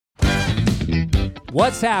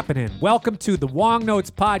What's happening? Welcome to the Wong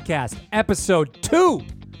Notes Podcast, episode 2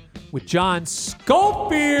 with John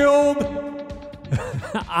Schofield.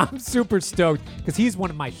 I'm super stoked because he's one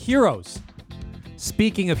of my heroes.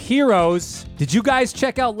 Speaking of heroes, did you guys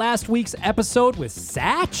check out last week's episode with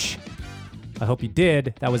Satch? I hope you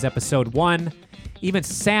did. That was episode 1. Even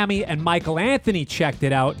Sammy and Michael Anthony checked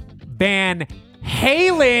it out. Van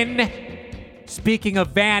Halen. Speaking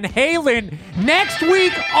of Van Halen, next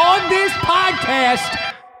week on this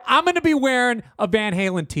podcast, I'm going to be wearing a Van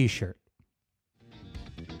Halen t-shirt.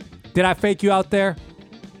 Did I fake you out there?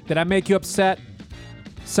 Did I make you upset?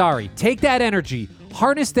 Sorry. Take that energy,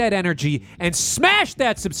 harness that energy, and smash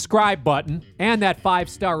that subscribe button and that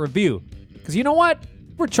 5-star review. Because you know what?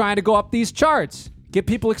 We're trying to go up these charts. Get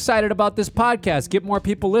people excited about this podcast. Get more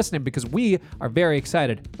people listening because we are very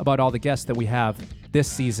excited about all the guests that we have this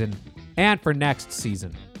season and for next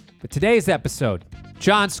season. But today's episode,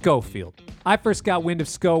 John Schofield. I first got wind of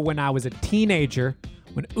Sco when I was a teenager,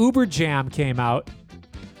 when Uber Jam came out.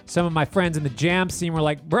 Some of my friends in the jam scene were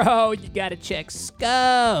like, bro, you gotta check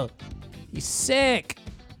Sco. He's sick.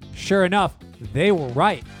 Sure enough, they were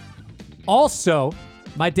right. Also,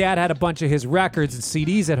 my dad had a bunch of his records and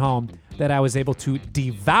CDs at home that I was able to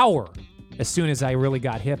devour as soon as I really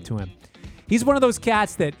got hip to him. He's one of those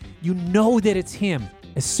cats that you know that it's him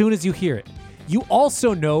as soon as you hear it. You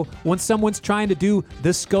also know when someone's trying to do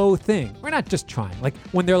the Sco thing. We're not just trying, like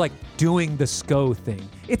when they're like doing the Sco thing.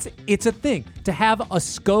 It's a thing. To have a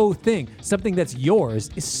Sco thing, something that's yours,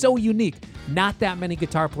 is so unique. Not that many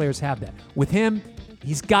guitar players have that. With him,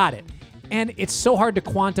 he's got it. And it's so hard to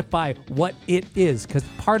quantify what it is because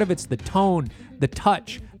part of it's the tone, the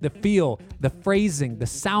touch, the feel, the phrasing, the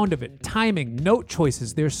sound of it, timing, note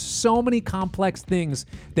choices. There's so many complex things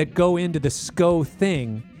that go into the Sco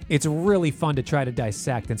thing. It's really fun to try to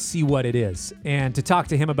dissect and see what it is. And to talk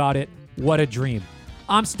to him about it, what a dream.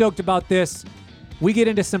 I'm stoked about this. We get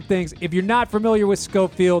into some things. If you're not familiar with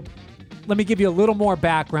Schofield, let me give you a little more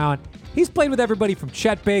background. He's played with everybody from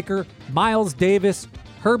Chet Baker, Miles Davis,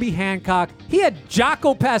 Herbie Hancock. He had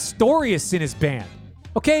Jaco Pastorius in his band.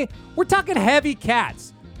 Okay? We're talking heavy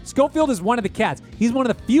cats. Schofield is one of the cats. He's one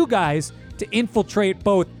of the few guys to infiltrate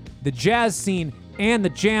both the jazz scene and the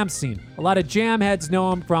jam scene. A lot of jam heads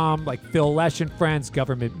know him from like Phil Lesh and Friends,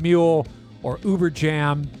 Government Mule, or Uber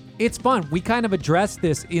Jam. It's fun. We kind of address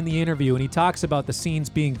this in the interview, and he talks about the scenes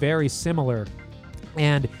being very similar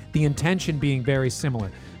and the intention being very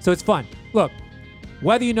similar. So it's fun. Look,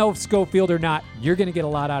 whether you know Schofield or not, you're going to get a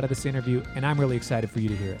lot out of this interview, and I'm really excited for you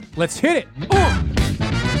to hear it. Let's hit it.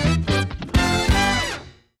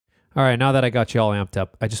 All right, now that I got you all amped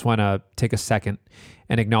up, I just want to take a second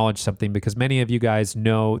and acknowledge something because many of you guys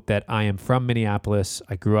know that I am from Minneapolis.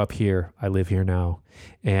 I grew up here. I live here now.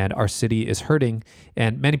 And our city is hurting,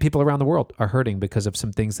 and many people around the world are hurting because of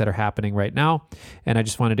some things that are happening right now. And I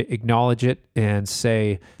just wanted to acknowledge it and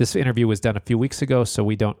say this interview was done a few weeks ago, so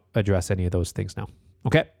we don't address any of those things now.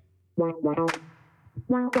 Okay?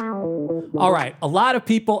 All right, a lot of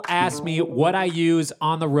people ask me what I use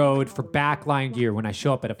on the road for backline gear when I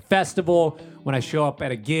show up at a festival, when I show up at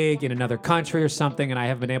a gig in another country or something and I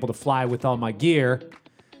haven't been able to fly with all my gear.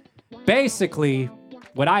 Basically,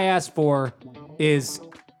 what I ask for is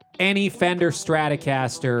any Fender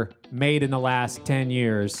Stratocaster made in the last 10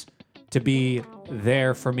 years to be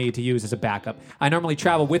there for me to use as a backup. I normally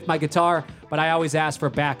travel with my guitar, but I always ask for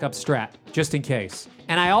a backup Strat, just in case.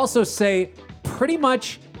 And I also say pretty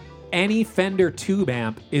much any Fender tube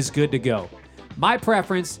amp is good to go. My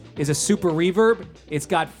preference is a Super Reverb. It's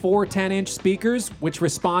got 4 10-inch speakers, which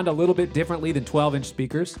respond a little bit differently than 12-inch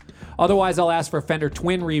speakers. Otherwise, I'll ask for a Fender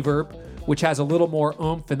Twin Reverb, which has a little more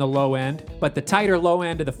oomph in the low end. But the tighter low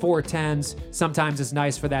end of the 410s sometimes is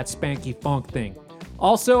nice for that spanky funk thing.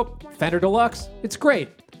 Also, Fender Deluxe, it's great.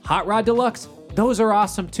 Hot Rod Deluxe, those are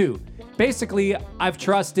awesome too. Basically, I've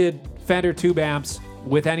trusted Fender tube amps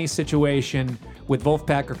with any situation, with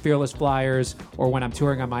Wolfpack or Fearless Flyers, or when I'm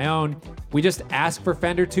touring on my own. We just ask for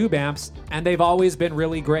Fender tube amps, and they've always been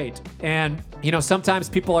really great. And, you know, sometimes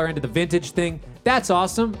people are into the vintage thing. That's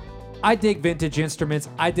awesome. I dig vintage instruments.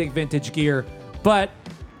 I dig vintage gear. But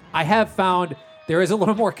I have found there is a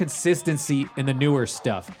little more consistency in the newer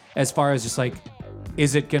stuff as far as just like,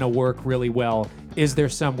 is it going to work really well? Is there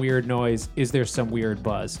some weird noise? Is there some weird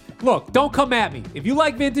buzz? Look, don't come at me. If you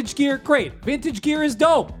like vintage gear, great. Vintage gear is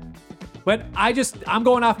dope. But I'm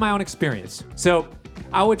going off my own experience. So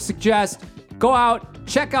I would suggest go out,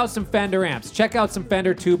 check out some Fender amps, check out some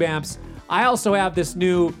Fender tube amps. I also have this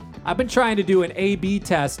I've been trying to do an A/B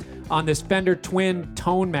test on this Fender Twin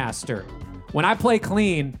Tone Master. When I play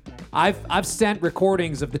clean, I've sent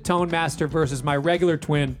recordings of the Tone Master versus my regular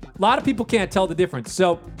twin. A lot of people can't tell the difference.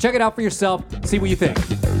 So check it out for yourself. See what you think.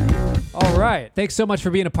 All right. Thanks so much for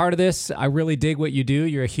being a part of this. I really dig what you do.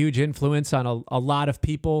 You're a huge influence on a lot of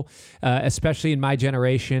people, especially in my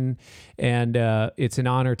generation. And it's an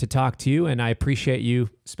honor to talk to you. And I appreciate you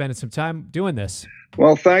spending some time doing this.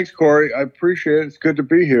 Well, thanks, Corey. I appreciate it. It's good to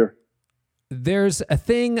be here. There's a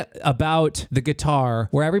thing about the guitar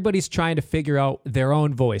where everybody's trying to figure out their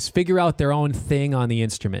own voice, figure out their own thing on the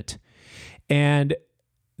instrument. And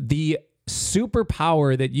the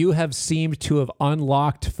superpower that you have seemed to have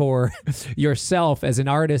unlocked for yourself as an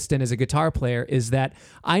artist and as a guitar player is that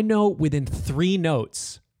I know within 3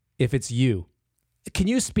 notes if it's you. Can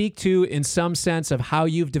you speak to, in some sense, of how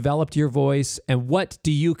you've developed your voice and what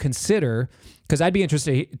do you consider? Because I'd be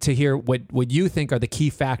interested to hear what you think are the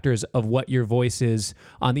key factors of what your voice is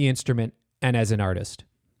on the instrument and as an artist.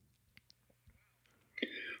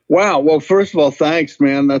 Wow. Well, first of all, thanks,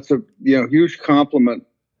 man. That's a huge compliment.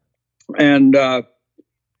 And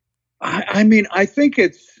I mean, I think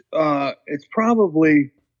it's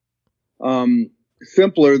probably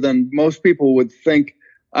simpler than most people would think.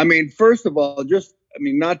 I mean, first of all,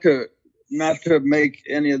 not to make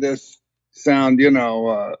any of this sound,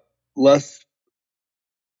 less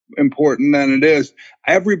important than it is.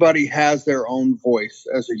 Everybody has their own voice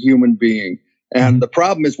as a human being. And the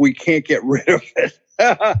problem is we can't get rid of it.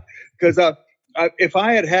 Because if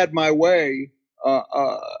I had my way,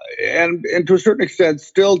 and to a certain extent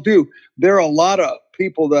still do, there are a lot of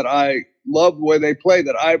people that I love the way they play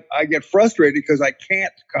that I get frustrated because I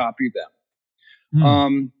can't copy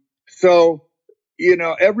them. So,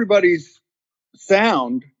 everybody's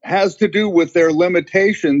sound has to do with their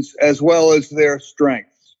limitations as well as their strengths.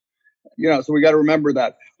 So we got to remember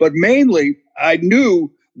that. But mainly, I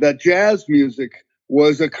knew that jazz music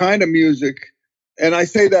was a kind of music, and I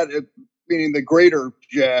say that meaning the greater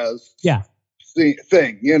jazz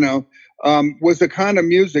thing, was a kind of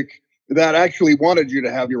music that actually wanted you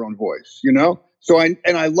to have your own voice, So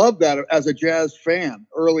I love that as a jazz fan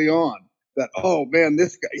early on. That, oh man,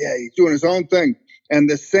 this guy, he's doing his own thing. And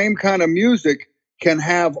the same kind of music can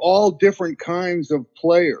have all different kinds of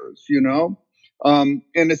players, and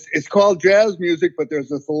it's called jazz music, but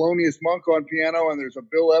there's a Thelonious Monk on piano, and there's a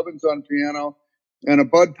Bill Evans on piano, and a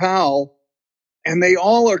Bud Powell, and they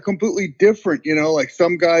all are completely different, like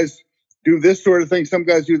some guys do this sort of thing, some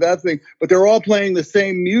guys do that thing, but they're all playing the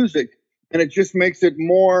same music, and it just makes it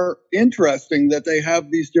more interesting that they have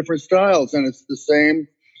these different styles, and it's the same.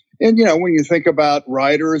 And, when you think about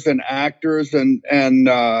writers and actors and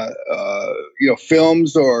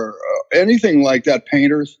films or anything like that,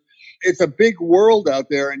 painters, it's a big world out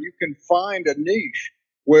there, and you can find a niche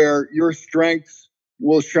where your strengths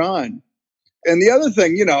will shine. And the other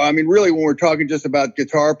thing, really, when we're talking just about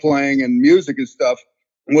guitar playing and music and stuff,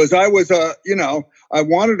 was I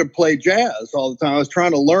wanted to play jazz all the time. I was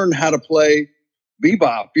trying to learn how to play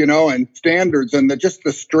bebop, and standards and just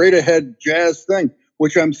the straight ahead jazz thing,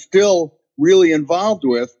 which I'm still really involved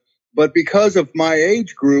with. But because of my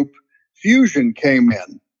age group, fusion came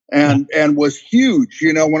in and was huge.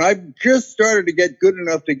 When I just started to get good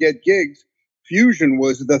enough to get gigs, fusion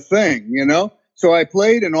was the thing, So I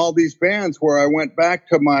played in all these bands where I went back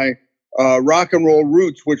to my rock and roll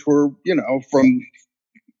roots, which were, from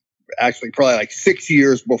actually probably like 6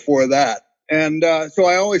 years before that. And so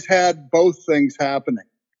I always had both things happening.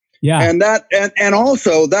 Yeah. And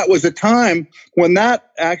also that was a time when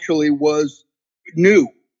that actually was new,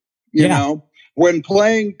 you know, when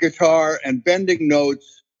playing guitar and bending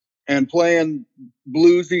notes and playing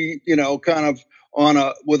bluesy, kind of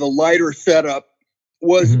with a lighter setup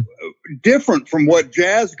was different from what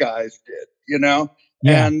jazz guys did,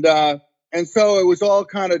 and so it was all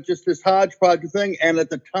kind of just this hodgepodge thing. And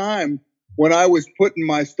at the time when I was putting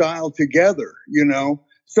my style together,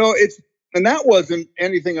 so and that wasn't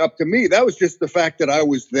anything up to me. That was just the fact that I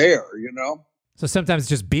was there, So sometimes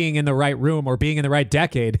just being in the right room or being in the right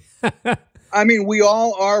decade. I mean, we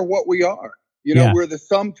all are what we are. We're the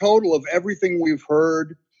sum total of everything we've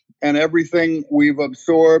heard and everything we've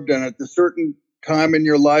absorbed. And at a certain time in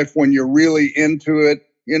your life when you're really into it,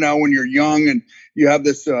 when you're young and you have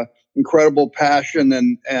this incredible passion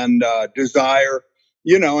and desire,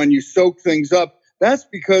 and you soak things up. That's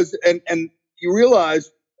because, and you realize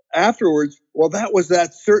afterwards, well, that was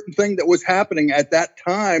that certain thing that was happening at that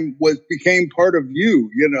time became part of you,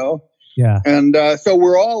 Yeah. And so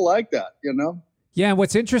we're all like that, Yeah, and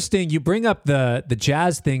what's interesting, you bring up the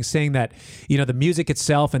jazz thing, saying that, the music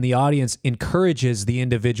itself and the audience encourages the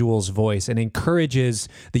individual's voice and encourages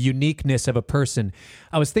the uniqueness of a person.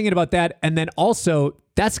 I was thinking about that, and then also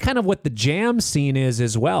that's kind of what the jam scene is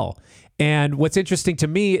as well. And what's interesting to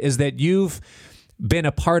me is that you've been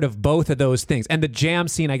a part of both of those things, and the jam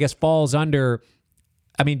scene, I guess, falls under.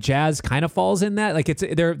 I mean, jazz kind of falls in that. Like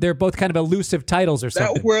they're both kind of elusive titles or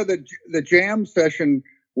something. That's where the jam session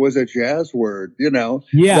was a jazz word,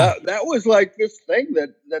 Yeah. That was like this thing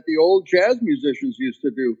that the old jazz musicians used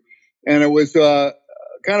to do. And it was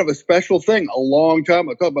kind of a special thing a long time.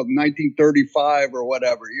 I talk about 1935 or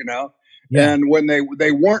whatever, Yeah. And when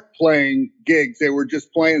they weren't playing gigs, they were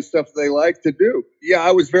just playing stuff they liked to do. Yeah,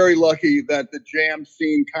 I was very lucky that the jam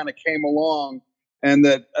scene kind of came along and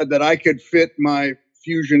that I could fit my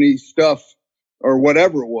fusion-y stuff or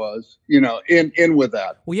whatever it was, in with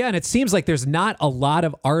that. Well, yeah, and it seems like there's not a lot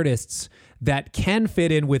of artists that can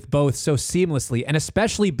fit in with both so seamlessly, and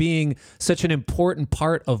especially being such an important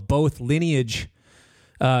part of both lineage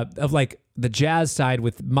of like the jazz side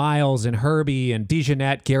with Miles and Herbie and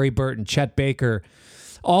DeJohnette, Gary Burton, Chet Baker,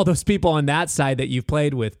 all those people on that side that you've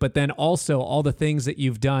played with, but then also all the things that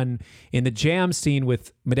you've done in the jam scene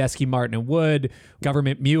with Medeski, Martin and Wood,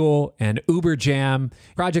 Government Mule, and Uber Jam,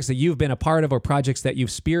 projects that you've been a part of or projects that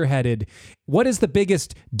you've spearheaded. What is the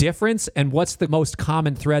biggest difference, and what's the most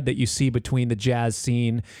common thread that you see between the jazz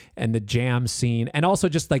scene and the jam scene, and also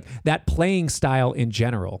just like that playing style in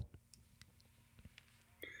general?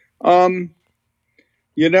 My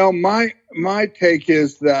take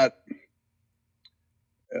is that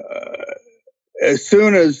as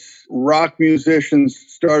soon as rock musicians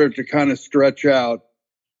started to kind of stretch out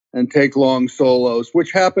and take long solos,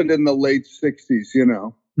 which happened in the late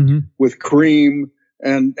 60s, with Cream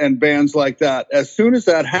and bands like that, as soon as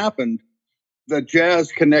that happened, the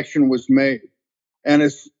jazz connection was made. And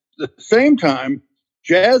at the same time,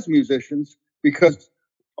 jazz musicians, because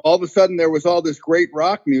all of a sudden there was all this great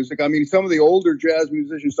rock music. I mean, some of the older jazz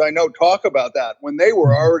musicians I know talk about that when they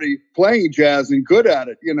were already playing jazz and good at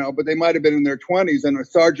it, but they might have been in their 20s and a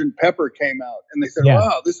Sgt. Pepper came out and they said,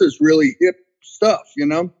 wow, this is really hip stuff,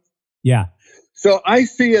 Yeah. So I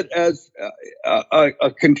see it as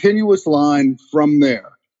a continuous line from there,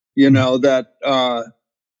 that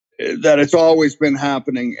it's always been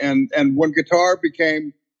happening. And when guitar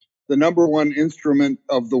became the number one instrument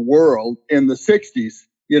of the world in the 60s,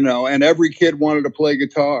 and every kid wanted to play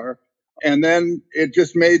guitar. And then it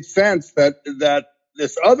just made sense that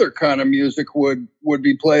this other kind of music would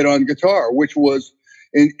be played on guitar, which was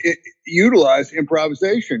utilize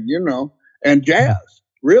improvisation, and jazz,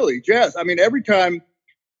 really jazz. I mean, every time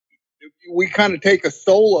we kind of take a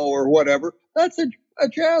solo or whatever, that's a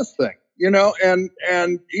jazz thing,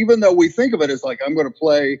 and even though we think of it as like, I'm going to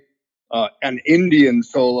play an Indian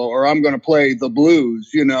solo, or I'm going to play the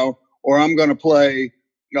blues, or I'm going to play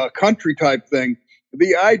a country type thing.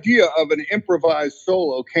 The idea of an improvised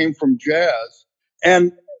solo came from jazz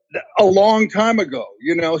and a long time ago,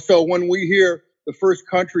 so when we hear the first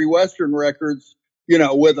country western records,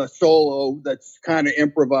 with a solo that's kind of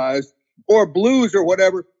improvised, or blues or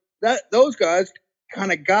whatever, that those guys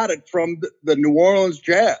kind of got it from the New Orleans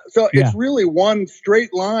jazz. So it's really one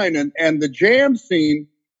straight line. And the jam scene,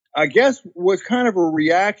 I guess, was kind of a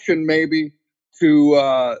reaction maybe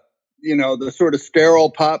to, the sort of sterile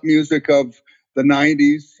pop music of the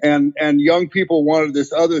 90s. And young people wanted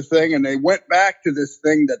this other thing. And they went back to this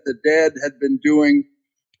thing that the Dead had been doing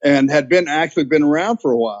and had been around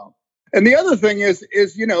for a while. And the other thing is,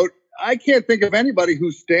 I can't think of anybody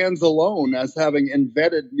who stands alone as having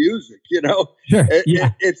invented music, Sure.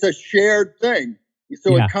 It's a shared thing.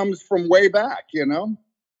 So it comes from way back,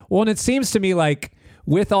 Well, and it seems to me like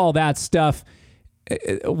with all that stuff,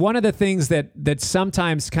 one of the things that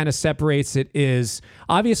sometimes kind of separates it is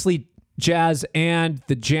obviously jazz and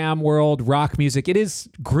the jam world, rock music. It is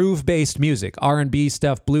groove-based music, R&B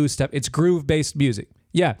stuff, blues stuff. It's groove-based music.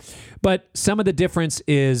 Yeah. But some of the difference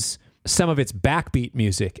is some of it's backbeat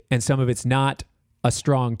music and some of it's not a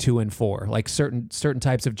strong 2 and 4. Like certain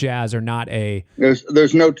types of jazz are not a...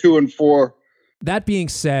 There's no 2 and 4. That being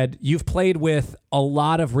said, you've played with a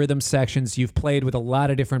lot of rhythm sections. You've played with a lot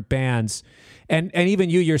of different bands. And even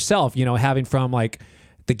you yourself, having from like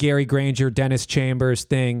the Gary Granger, Dennis Chambers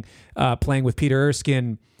thing, playing with Peter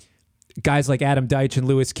Erskine, guys like Adam Deitch and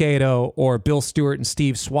Louis Cato, or Bill Stewart and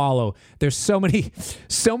Steve Swallow. There's so many,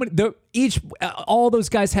 all those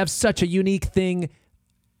guys have such a unique thing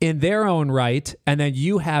in their own right, and then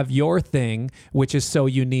you have your thing, which is so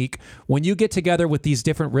unique. When you get together with these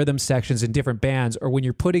different rhythm sections in different bands, or when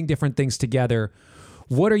you're putting different things together,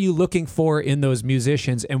 what are you looking for in those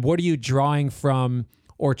musicians, and what are you drawing from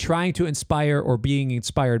or trying to inspire or being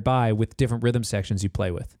inspired by with different rhythm sections you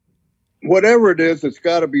play with? Whatever it is, it's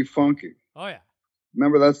got to be funky. Oh, yeah.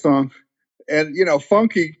 Remember that song? And,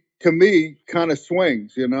 funky to me kind of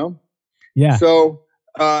swings, Yeah. So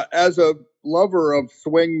as a lover of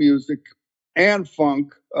swing music and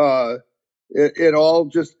funk, it all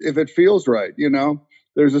just, if it feels right,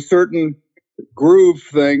 there's a certain groove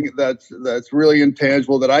thing that's really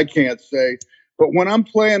intangible that I can't say. But when I'm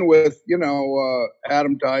playing with,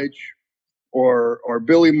 Adam Deitch or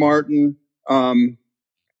Billy Martin,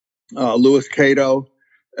 Louis Cato,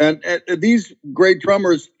 and these great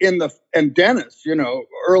drummers and Dennis,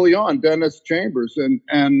 early on, Dennis Chambers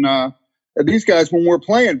and these guys, when we're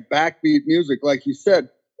playing backbeat music, like you said,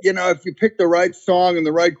 if you pick the right song and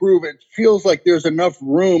the right groove, it feels like there's enough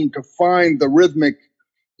room to find the rhythmic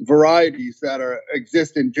varieties that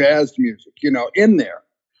exist in jazz music, in there.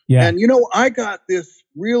 Yeah. And, I got this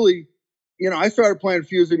really, I started playing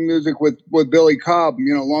fusion music with Billy Cobb,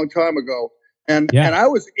 a long time ago. And I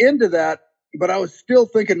was into that, but I was still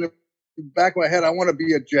thinking in the back of my head, I want to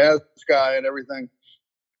be a jazz guy and everything.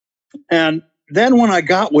 And then when I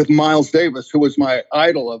got with Miles Davis, who was my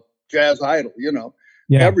idol, jazz idol,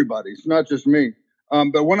 everybody's, not just me.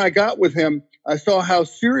 But when I got with him, I saw how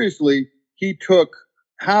seriously he took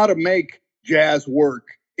how to make jazz work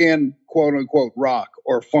in quote unquote rock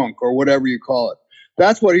or funk or whatever you call it.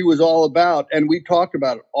 That's what he was all about. And we talked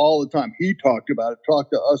about it all the time. He talked about it,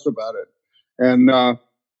 talked to us about it. And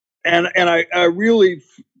I really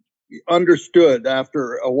understood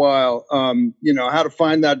after a while, how to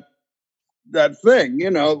find that thing,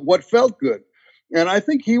 what felt good. And I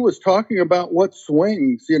think he was talking about what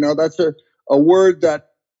swings, that's a word that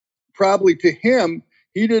probably to him,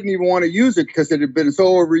 he didn't even want to use it because it had been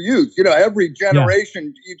so overused. Every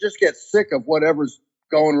generation, you just get sick of whatever's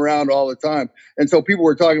going around all the time. And so people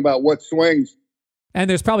were talking about what swings. And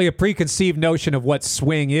there's probably a preconceived notion of what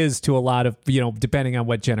swing is to a lot of, depending on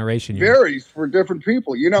what generation you're varies for different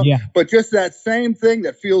people, but just that same thing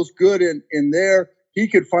that feels good in there, he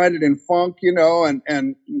could find it in funk,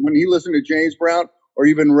 and when he listened to James Brown or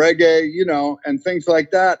even reggae, and things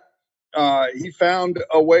like that, he found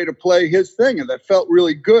a way to play his thing and that felt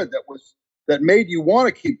really good. That made you want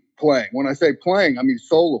to keep playing. When I say playing, I mean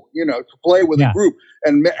solo, to play with a group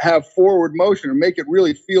and have forward motion and make it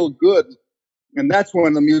really feel good. And that's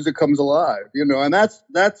when the music comes alive, and that's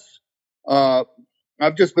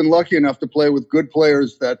I've just been lucky enough to play with good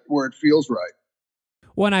players where it feels right.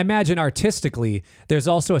 Well, and I imagine artistically, there's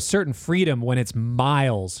also a certain freedom when it's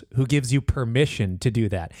Miles who gives you permission to do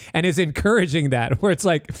that and is encouraging that, where it's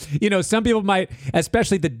like, some people might,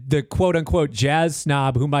 especially the quote unquote jazz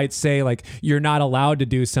snob who might say like, you're not allowed to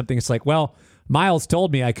do something. It's like, well, Miles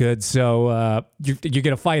told me I could, so you're going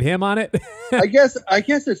to fight him on it? I guess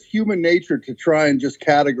it's human nature to try and just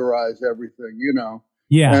categorize everything,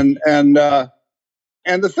 Yeah. And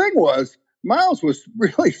the thing was, Miles was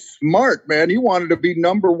really smart, man. He wanted to be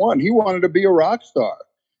number one. He wanted to be a rock star,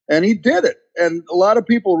 and he did it. And a lot of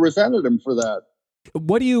people resented him for that.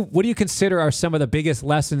 What do you consider are some of the biggest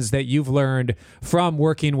lessons that you've learned from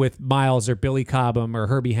working with Miles or Billy Cobham or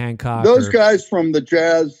Herbie Hancock? Those guys from the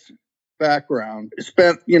jazz background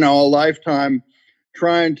spent, a lifetime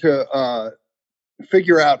trying to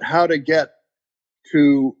figure out how to get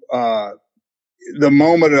to the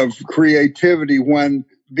moment of creativity when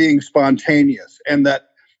being spontaneous, and that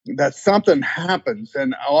something happens.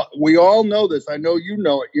 And we all know this. I know you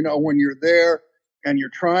know it, when you're there and you're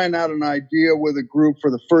trying out an idea with a group for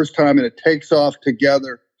the first time and it takes off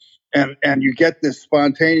together and you get this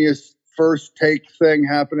spontaneous first take thing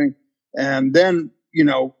happening. And then,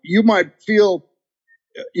 you might feel,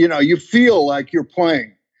 you feel like you're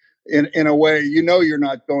playing in a way, you're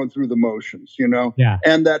not going through the motions, Yeah.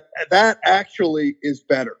 And that actually is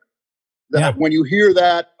better. That when you hear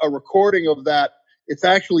that, a recording of that, it's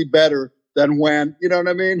actually better than when, you know what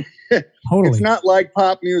I mean? Totally. It's not like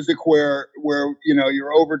pop music where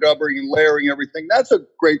you're overdubbing and layering everything. That's a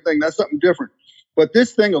great thing. That's something different. But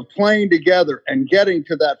this thing of playing together and getting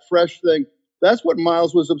to that fresh thing, that's what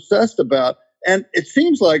Miles was obsessed about. And it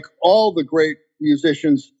seems like all the great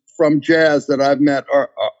musicians from jazz that I've met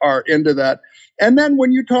are into that. And then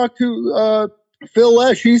when you talk to Phil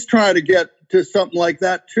Lesh, he's trying to get to something like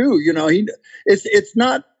that too. It's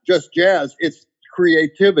not just jazz, it's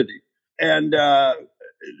creativity. And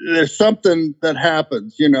there's something that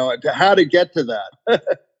happens, to how to get to that.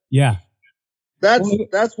 Yeah.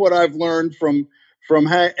 That's what I've learned from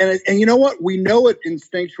and you know what? We know it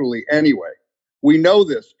instinctually anyway. We know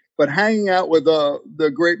this, but hanging out with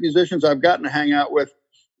the great musicians I've gotten to hang out with,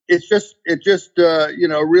 it just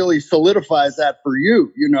really solidifies that for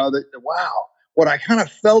you, that wow, what I kind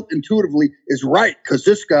of felt intuitively is right, because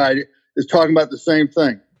this guy is talking about the same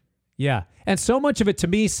thing. Yeah. And so much of it to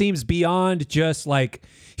me seems beyond just like,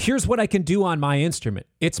 here's what I can do on my instrument.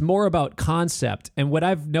 It's more about concept. And what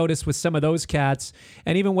I've noticed with some of those cats,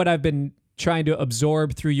 and even what I've been trying to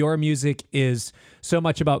absorb through your music, is so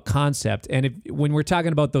much about concept. And when we're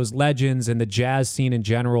talking about those legends and the jazz scene in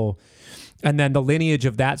general, and then the lineage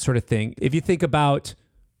of that sort of thing, if you think about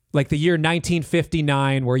like the year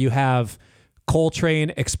 1959, where you have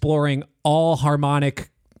Coltrane exploring all harmonic,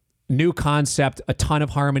 new concept, a ton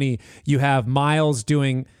of harmony. You have Miles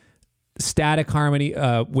doing static harmony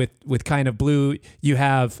with kind of blue. You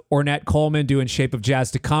have Ornette Coleman doing Shape of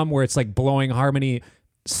Jazz to Come, where it's like blowing harmony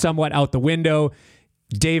somewhat out the window.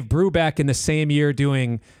 Dave Brubeck in the same year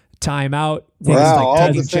doing Time Out. Wow, like all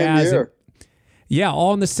in the same year. Yeah,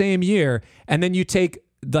 all in the same year. And then you take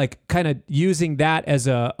like kind of using that as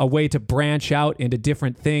a way to branch out into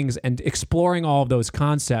different things and exploring all of those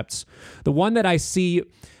concepts. The one that I seen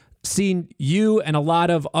you and a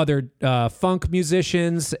lot of other funk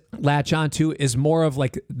musicians latch onto is more of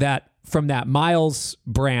like that, from that Miles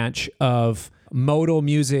branch of modal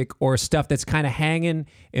music, or stuff that's kind of hanging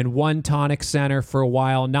in one tonic center for a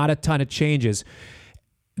while, not a ton of changes.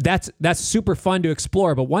 That's super fun to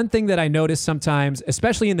explore. But one thing that I notice sometimes,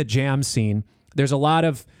 especially in the jam scene, there's a lot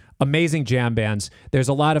of amazing jam bands. There's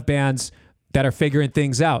a lot of bands that are figuring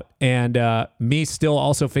things out, and me still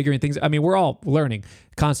also figuring things. I mean, we're all learning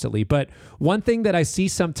constantly. But one thing that I see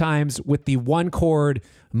sometimes with the one chord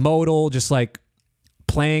modal, just like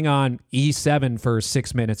playing on E7 for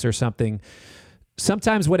 6 minutes or something,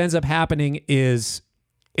 sometimes what ends up happening is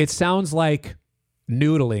it sounds like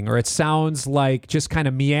noodling, or it sounds like just kind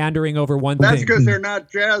of meandering over one thing. That's because they're not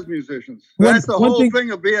jazz musicians. That's the whole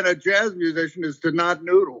thing of being a jazz musician, is to not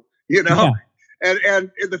noodle, Yeah.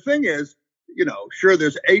 And the thing is, sure,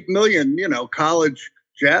 there's 8 million, college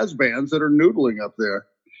jazz bands that are noodling up there.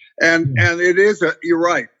 And it is you're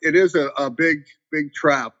right. It is a big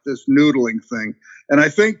trap, this noodling thing. And I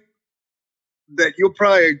think that you'll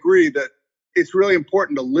probably agree that it's really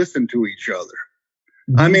important to listen to each other.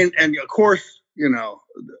 Mm-hmm. I mean, and of course,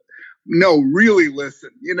 really listen,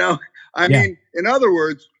 I mean, in other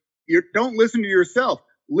words, you don't listen to yourself,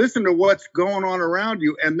 listen to what's going on around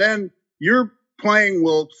you. And then your playing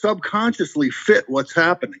will subconsciously fit what's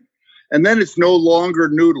happening. And then it's no longer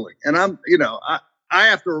noodling. And I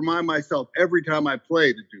have to remind myself every time I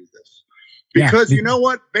play to do this, because you know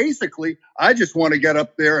what? Basically, I just want to get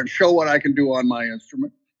up there and show what I can do on my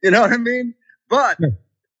instrument. You know what I mean? But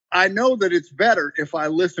I know that it's better if I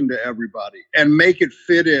listen to everybody and make it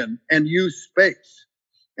fit in and use space.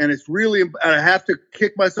 And it's really, I have to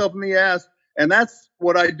kick myself in the ass. And that's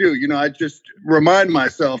what I do. I just remind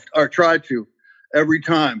myself, or try to, every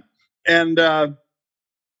time. And, the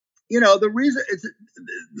reason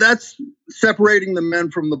that's separating the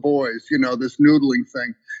men from the boys, this noodling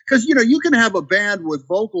thing. Because, you can have a band with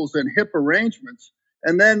vocals and hip arrangements,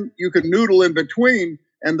 and then you can noodle in between,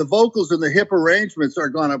 and the vocals and the hip arrangements are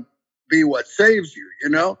going to be what saves you,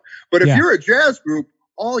 But if you're a jazz group,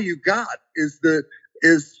 all you got is the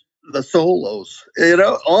solos,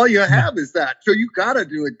 all you have is that. So you got to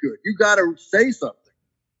do it good. You got to say something.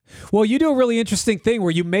 Well, you do a really interesting thing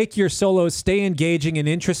where you make your solos stay engaging and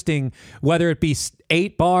interesting, whether it be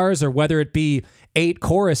 8 bars or whether it be 8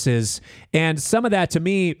 choruses. And some of that, to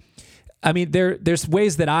me, I mean, there's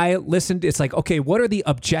ways that I listened. It's like, okay, what are the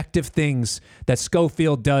objective things that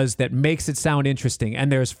Scofield does that makes it sound interesting?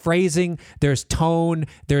 And there's phrasing, there's tone,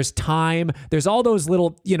 there's time, there's all those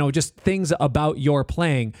little, just things about your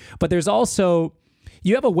playing. But there's also,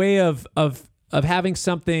 you have a way of having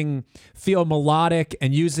something feel melodic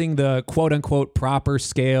and using the quote unquote proper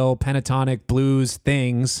scale, pentatonic blues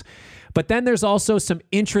things. But then there's also some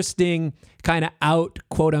interesting kind of out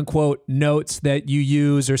quote unquote notes that you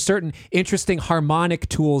use, or certain interesting harmonic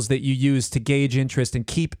tools that you use to gauge interest and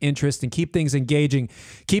keep things engaging,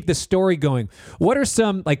 keep the story going. What are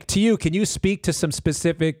some, like, to you, can you speak to some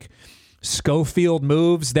specific Scofield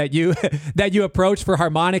moves that you approach for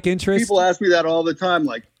harmonic interest? People ask me that all the time,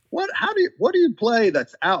 like, what do you play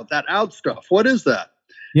that's out, that out stuff? What is that?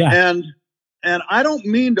 Yeah. And I don't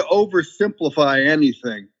mean to oversimplify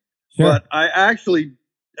anything, sure, but I actually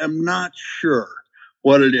am not sure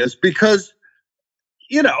what it is, because,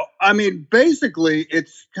 I mean, basically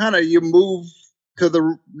it's kind of, you move to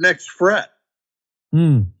the next fret.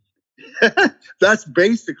 That's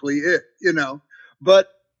basically it, but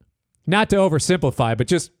not to oversimplify, but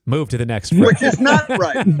just move to the next fret. Which is not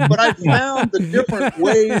right. But I've found the different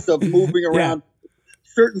ways of moving around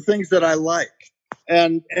certain things that I like.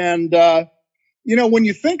 And when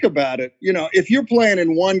you think about it, if you're playing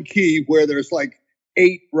in one key where there's like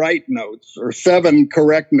 8 right notes or 7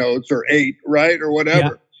 correct notes or 8, right, or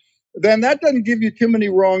whatever, then that doesn't give you too many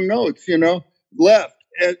wrong notes, left.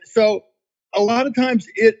 And so a lot of times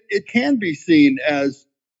it can be seen as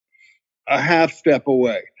a half step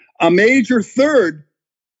away. A major third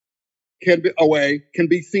can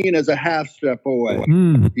be seen as a half step away.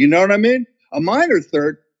 Mm. You know what I mean? A minor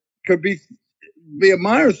third could be a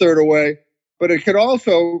minor third away, but it could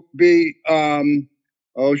also be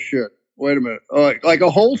oh shit. Wait a minute. Like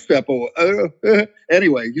a whole step away.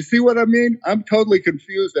 Anyway, you see what I mean? I'm totally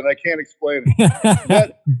confused and I can't explain it.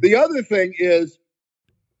 But the other thing is,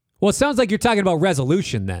 well, it sounds like you're talking about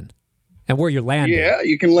resolution then, and where you're landing. Yeah,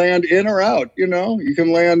 you can land in or out. You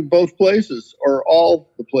can land both places or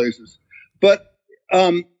all the places. But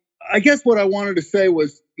I guess what I wanted to say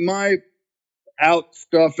was my out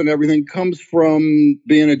stuff and everything comes from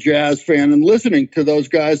being a jazz fan and listening to those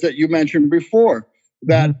guys that you mentioned before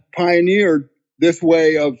that pioneered this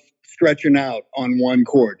way of stretching out on one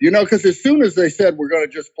chord. Because as soon as they said we're going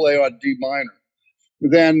to just play on D minor,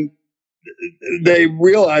 then they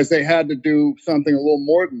realized they had to do something a little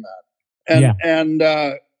more than that. And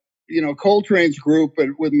Coltrane's group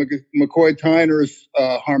with McCoy Tyner's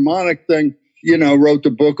harmonic thing, wrote the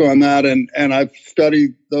book on that, and I've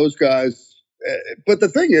studied those guys. But the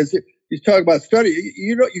thing is, you talk about study,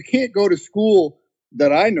 you can't go to school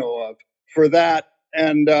that I know of for that.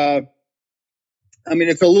 And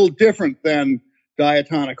it's a little different than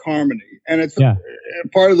diatonic harmony. And it's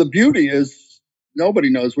part of the beauty is nobody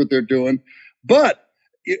knows what they're doing. But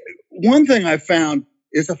one thing I found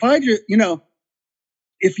is one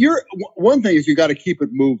thing is you got to keep it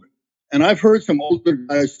moving. And I've heard some older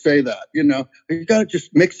guys say that, you got to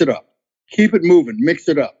just mix it up, keep it moving, mix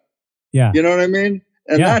it up. Yeah. You know what I mean?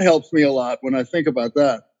 And that helps me a lot when I think about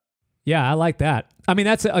that. Yeah, I like that. I mean,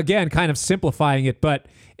 that's, again, kind of simplifying it, but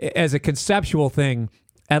as a conceptual thing,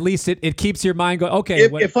 at least it keeps your mind going, okay.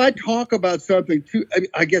 If I talk about something too,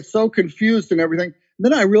 I get so confused and everything.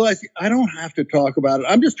 Then I realize I don't have to talk about it.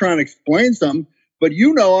 I'm just trying to explain something, but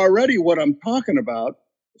already what I'm talking about.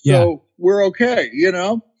 So we're okay,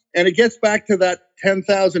 And it gets back to that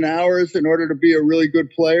 10,000 hours in order to be a really good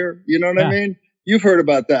player. You know what I mean? You've heard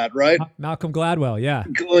about that, right? Malcolm Gladwell, yeah.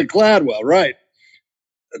 Gladwell, right.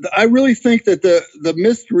 I really think that the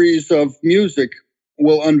mysteries of music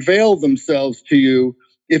will unveil themselves to you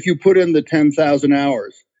if you put in the 10,000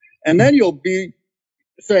 hours. And then you'll be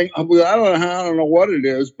saying, well, I don't know what it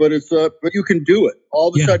is, but but you can do it. All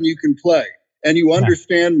of a sudden you can play and you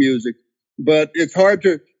understand music, but it's hard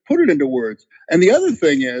to put it into words. And the other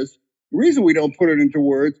thing is, the reason we don't put it into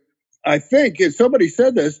words, I think, is somebody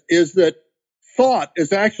said this, is that thought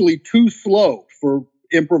is actually too slow for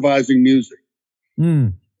improvising music.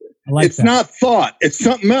 It's not thought. It's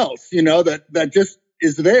something else, that just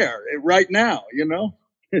is there right now,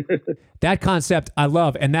 That concept I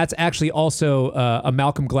love, and that's actually also a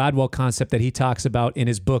Malcolm Gladwell concept that he talks about in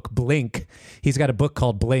his book Blink. He's got a book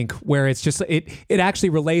called Blink, where it's just it actually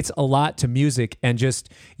relates a lot to music and just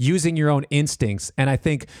using your own instincts. And I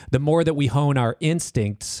think the more that we hone our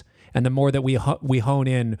instincts, and the more that we hone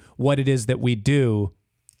in what it is that we do,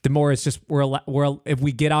 the more it's just we're if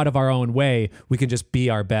we get out of our own way, we can just be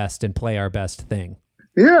our best and play our best thing.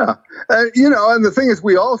 Yeah, and the thing is,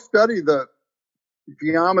 we all study the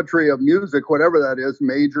geometry of music, whatever that is,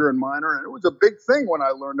 major and minor. And it was a big thing when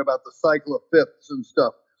I learned about the cycle of fifths and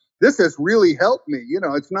stuff. This has really helped me.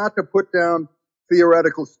 It's not to put down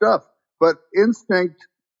theoretical stuff, but instinct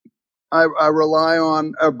I rely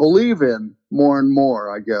on, I believe in more and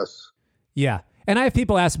more, I guess. Yeah. And I have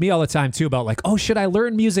people ask me all the time too about like, oh, should I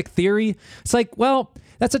learn music theory? It's like, well,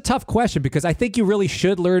 that's a tough question because I think you really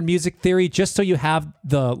should learn music theory just so you have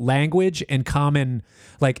the language and common,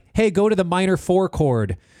 like, hey, go to the minor 4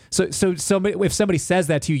 chord. So if somebody says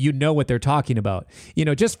that to you, you know what they're talking about,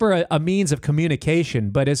 just for a means of communication.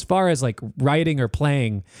 But as far as like writing or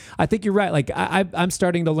playing, I think you're right. Like I'm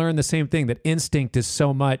starting to learn the same thing, that instinct is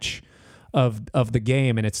so much of the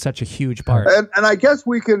game, and it's such a huge part. And I guess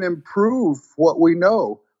we can improve what we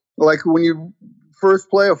know. Like when you first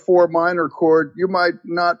play a 4 minor chord, you might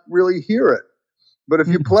not really hear it. But if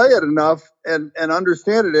you play it enough and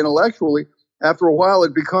understand it intellectually, after a while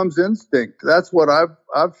it becomes instinct. That's what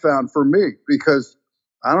I've found for me, because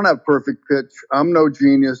I don't have perfect pitch. I'm no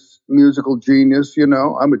musical genius,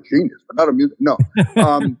 I'm a genius, but not a music. No.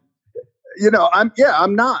 I'm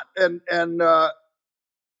not. And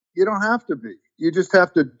you don't have to be. You just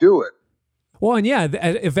have to do it. Well, and yeah,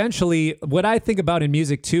 eventually what I think about in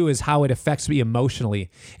music too is how it affects me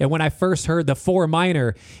emotionally. And when I first heard the 4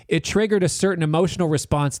 minor, it triggered a certain emotional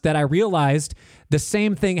response that I realized the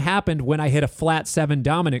same thing happened when I hit a flat 7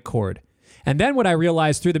 dominant chord. And then what I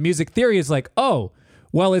realized through the music theory is like, oh,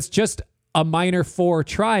 well, it's just a minor 4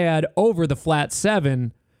 triad over the flat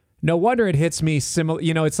 7. No wonder it hits me similar.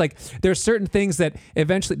 You know, it's like there's certain things that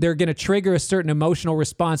eventually they're going to trigger a certain emotional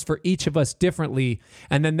response for each of us differently.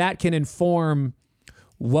 And then that can inform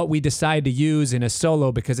what we decide to use in a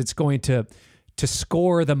solo because it's going to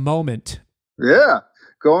score the moment. Yeah.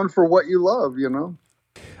 Going for what you love, you know?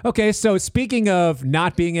 Okay. So speaking of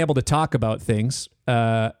not being able to talk about things,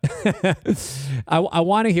 I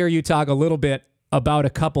want to hear you talk a little bit about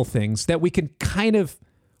a couple things that we can kind of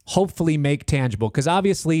hopefully make tangible, because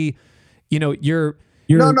obviously, you know, you're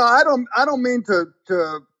no, I don't mean to,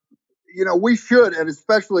 you know, we should, and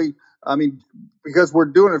especially, I mean, because we're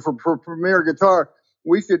doing it for Premier Guitar,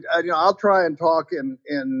 we should, you know, I'll try and talk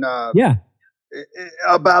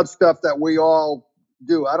about stuff that we all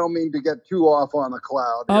do. I don't mean to get too off on the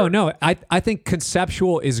cloud here. Oh no, I think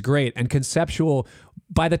conceptual is great, and conceptual,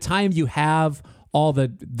 by the time you have all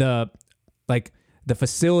the like the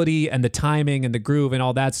facility and the timing and the groove and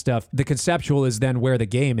all that stuff, the conceptual is then where the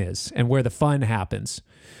game is and where the fun happens.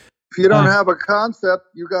 If you don't have a concept,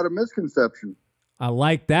 you got a misconception. I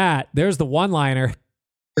like that. There's the one-liner.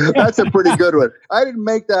 That's a pretty good one. I didn't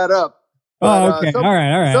make that up. But, okay. All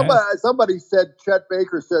right. Somebody said, Chet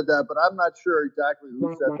Baker said that, but I'm not sure exactly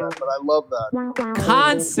who said that, but I love that.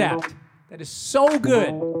 Concept. That is so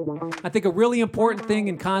good. I think a really important thing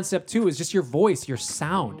in concept too is just your voice, your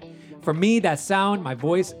sound. For me, that sound, my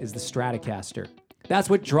voice, is the Stratocaster. That's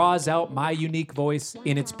what draws out my unique voice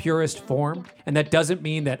in its purest form. And that doesn't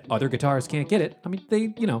mean that other guitarists can't get it. I mean,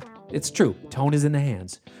 it's true. Tone is in the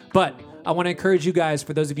hands. But I want to encourage you guys,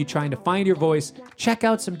 for those of you trying to find your voice, check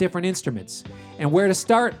out some different instruments. And where to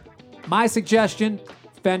start? My suggestion,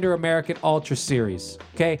 Fender American Ultra Series.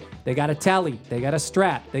 Okay? They got a Tele, they got a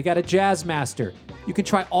Strat, they got a Jazzmaster. You can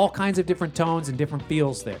try all kinds of different tones and different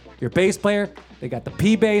feels there. Your bass player, they got the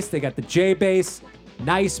P bass, they got the J bass,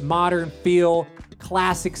 nice modern feel,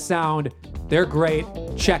 classic sound. They're great.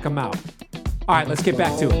 Check them out. All right, let's get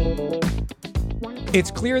back to it.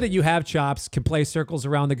 It's clear that you have chops, can play circles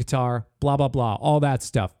around the guitar, blah, blah, blah, all that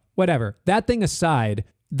stuff. Whatever. That thing aside,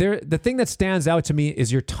 the thing that stands out to me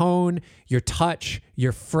is your tone, your touch,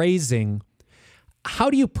 your phrasing.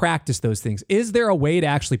 How do you practice those things? Is there a way to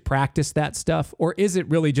actually practice that stuff, or is it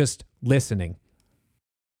really just listening?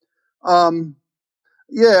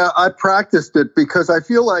 Yeah, I practiced it because I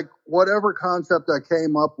feel like whatever concept I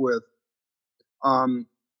came up with,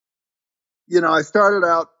 you know, I started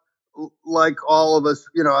out like all of us,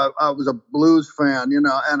 you know, I was a blues fan, you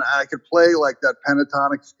know, and I could play like that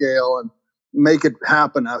pentatonic scale and make it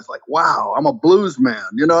happen. I was like, wow, I'm a blues man,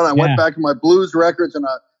 you know, and I went back to my blues records and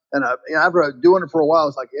after doing it for a while, I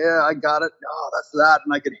was like, yeah, I got it. Oh, that's that.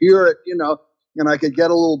 And I could hear it, you know, and I could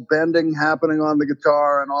get a little bending happening on the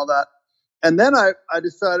guitar and all that. And then I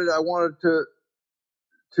decided I wanted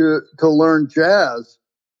to learn jazz,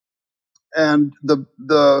 and the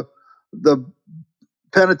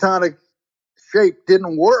pentatonic shape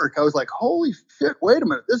didn't work. I was like, holy shit, wait a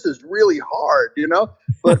minute, this is really hard, you know?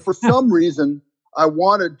 But for some reason, I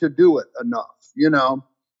wanted to do it enough, you know?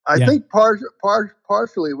 I think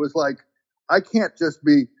partially it was like, I can't just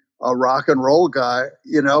be a rock and roll guy,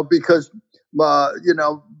 you know, because, you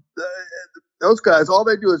know, those guys, all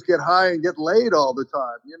they do is get high and get laid all the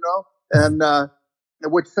time, you know, and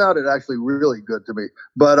which sounded actually really good to me.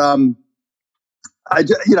 But I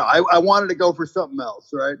wanted to go for something else,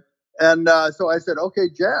 right? And so I said, okay,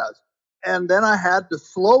 jazz. And then I had to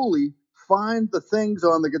slowly find the things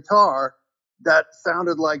on the guitar that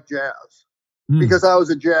sounded like jazz, because I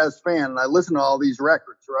was a jazz fan and I listened to all these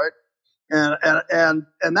records, right? And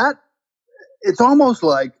that, it's almost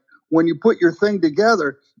like when you put your thing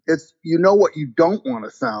together, it's, you know, what you don't want to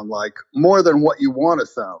sound like more than what you want to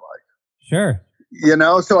sound like. Sure. You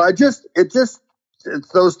know, so it's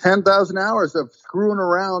those 10,000 hours of screwing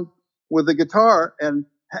around with the guitar and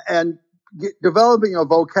developing a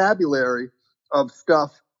vocabulary of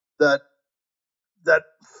stuff that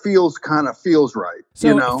feels right. So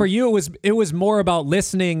you know? For you, it was more about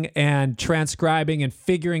listening and transcribing and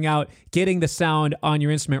figuring out, getting the sound on your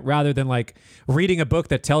instrument, rather than like reading a book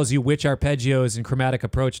that tells you which arpeggios and chromatic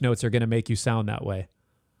approach notes are going to make you sound that way.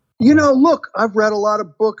 You know, look, I've read a lot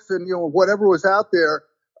of books and, you know, whatever was out there,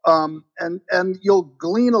 and you'll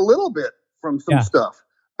glean a little bit from some stuff,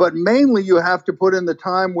 but mainly you have to put in the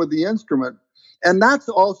time with the instrument. And that's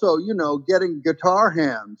also, you know, getting guitar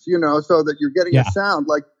hands, you know, so that you're getting a sound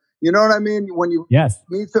like, You know what I mean? When you Yes.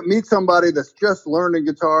 meet somebody that's just learning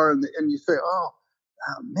guitar and you say, oh,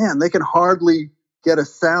 man, they can hardly get a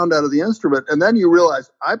sound out of the instrument. And then you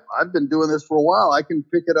realize I've been doing this for a while. I can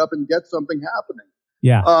pick it up and get something happening.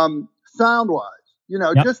 Yeah. Sound wise,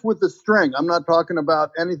 Yep. just with the string. I'm not talking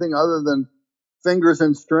about anything other than fingers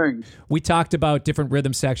and strings. We talked about different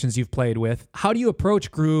rhythm sections you've played with. How do you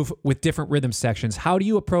approach groove with different rhythm sections? How do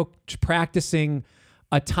you approach practicing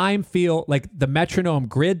a time feel, like the metronome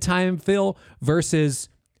grid time feel, versus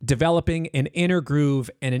developing an inner groove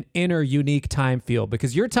and an inner unique time feel?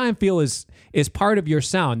 Because your time feel is part of your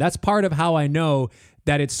sound. That's part of how I know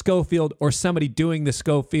that it's Scofield or somebody doing the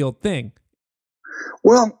Scofield thing.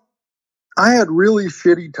 Well, I had really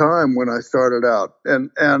shitty time when I started out, and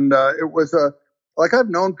it was like I've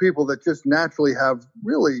known people that just naturally have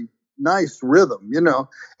really nice rhythm,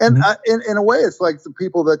 and in a way, it's like the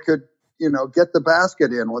people that could get the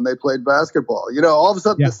basket in when they played basketball. All of a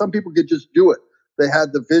sudden, some people could just do it. They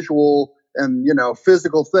had the visual and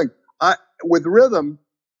physical thing. With rhythm,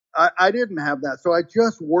 I didn't have that, so I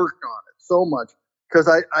just worked on it so much because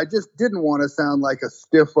I just didn't want to sound like a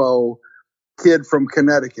stiffo kid from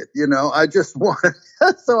Connecticut. I just wanted,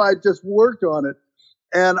 so I just worked on it,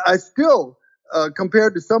 and I still,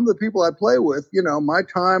 compared to some of the people I play with, my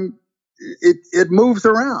time it moves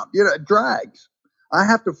around. It drags. I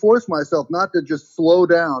have to force myself not to just slow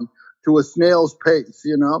down to a snail's pace,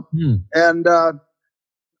 and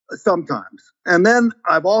sometimes. And then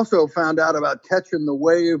I've also found out about catching the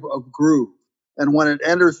wave of groove, and when it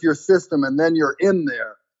enters your system, and then you're in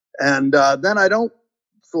there, and then I don't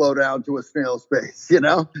slow down to a snail's pace,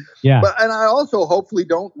 Yeah. And I also hopefully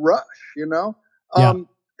don't rush,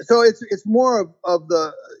 So it's more of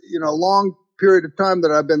the long period of time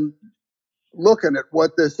that I've been looking at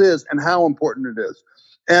what this is and how important it is.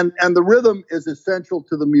 And the rhythm is essential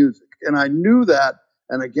to the music. And I knew that.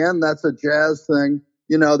 And again, that's a jazz thing,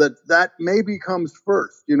 that maybe comes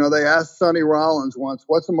first. They asked Sonny Rollins once,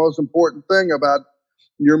 what's the most important thing about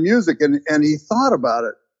your music? And he thought about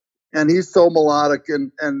it. And he's so melodic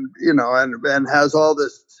and has all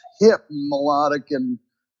this hip melodic and,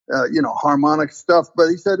 harmonic stuff. But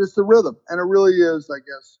he said it's the rhythm. And it really is, I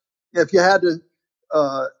guess. If you had to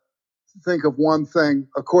think of one thing,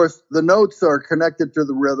 of course, the notes are connected to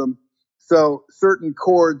the rhythm. So certain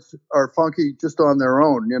chords are funky just on their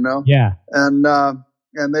own, Yeah. And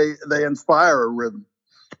they inspire a rhythm.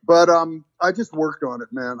 But I just worked on it,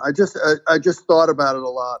 man. I just thought about it a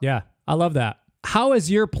lot. Yeah, I love that. How has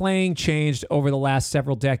your playing changed over the last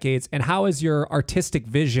several decades, and how has your artistic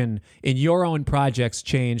vision in your own projects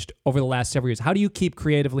changed over the last several years? How do you keep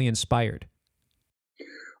creatively inspired?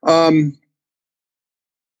 I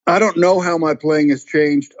don't know how my playing has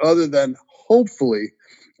changed, other than hopefully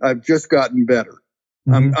I've just gotten better.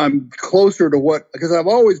 Mm-hmm. I'm closer to because I've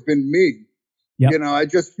always been me. Yep. I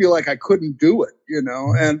just feel like I couldn't do it,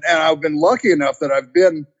 and I've been lucky enough that I've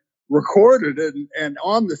been recorded and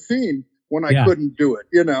on the scene when I couldn't do it,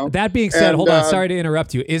 That being said, hold on, sorry to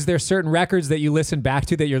interrupt you. Is there certain records that you listen back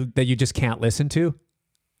to that you just can't listen to?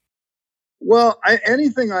 Well,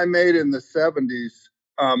 anything I made in the 70s,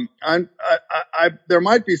 there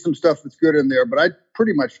might be some stuff that's good in there, but I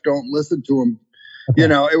pretty much don't listen to them. Okay.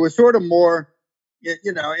 It was sort of more,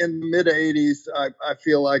 in the mid 80s, I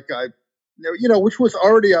feel like which was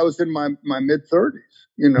already, I was in my mid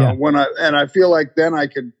 30s, when I feel like then I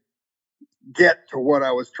could get to what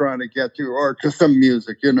I was trying to get to, or to some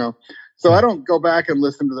music, So I don't go back and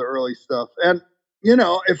listen to the early stuff. And,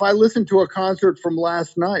 if I listen to a concert from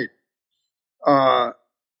last night, I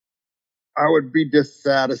would be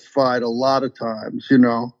dissatisfied a lot of times,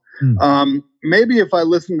 Maybe if I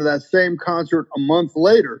listen to that same concert a month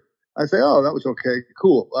later, I say, oh, that was okay,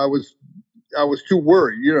 cool. I was too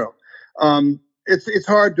worried, It's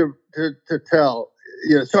hard to tell.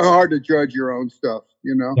 It's so hard to judge your own stuff,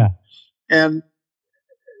 Yeah. And,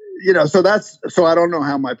 so I don't know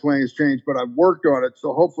how my playing has changed, but I've worked on it.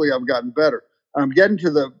 So hopefully I've gotten better. I'm getting to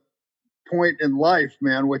the point in life,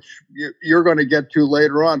 man, which you're going to get to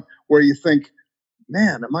later on, where you think,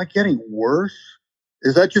 man, am I getting worse?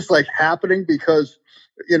 Is that just like happening because,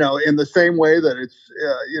 in the same way that it's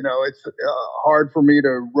hard for me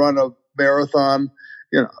to run a marathon.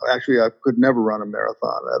 Actually, I could never run a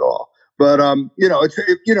marathon at all. But, it's,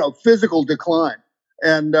 physical decline.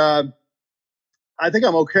 And I think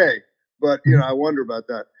I'm okay. But, I wonder about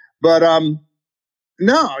that. But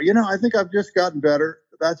no, I think I've just gotten better.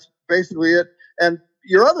 That's basically it. And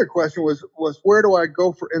your other question was where do I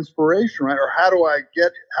go for inspiration, right? Or how do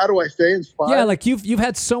I stay inspired? Yeah, like you've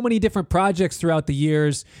had so many different projects throughout the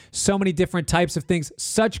years, so many different types of things,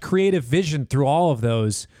 such creative vision through all of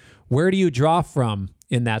those. Where do you draw from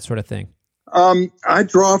in that sort of thing? I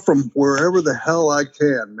draw from wherever the hell I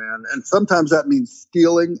can, man. And sometimes that means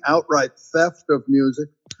stealing, outright theft of music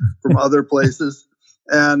from other places.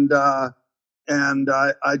 And I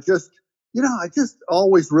just, I just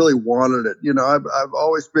always really wanted it. I've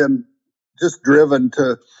always been just driven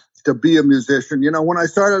to be a musician. When I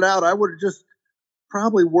started out, I would have just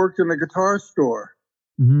probably worked in a guitar store,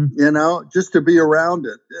 just to be around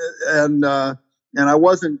it. And I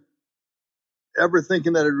wasn't ever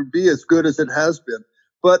thinking that it would be as good as it has been.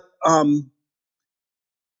 But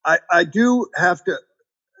I do have to,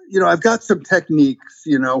 I've got some techniques,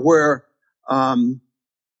 where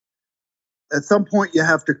at some point you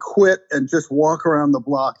have to quit and just walk around the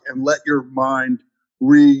block and let your mind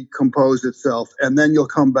recompose itself. And then you'll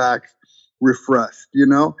come back refreshed,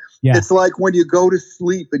 Yeah. It's like when you go to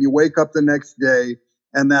sleep and you wake up the next day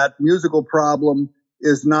and that musical problem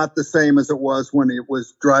is not the same as it was when it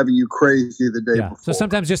was driving you crazy the day before. So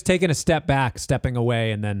sometimes just taking a step back, stepping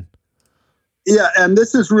away, and then. Yeah, and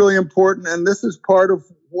this is really important, and this is part of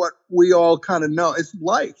what we all kind of know. It's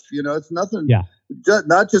life, it's nothing,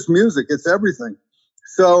 not just music, it's everything.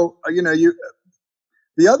 So, the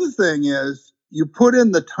other thing is you put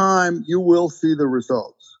in the time, you will see the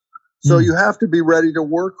results. So you have to be ready to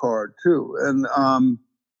work hard too. And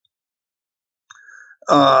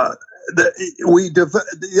the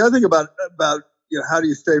other thing about how do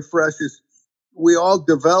you stay fresh is we all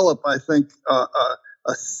develop, I think,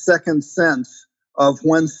 a second sense of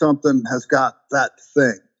when something has got that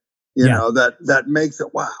thing, that makes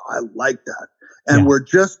it, wow, I like that. And we're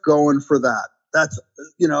just going for that. That's,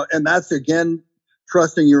 and that's again,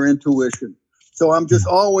 trusting your intuition. So I'm just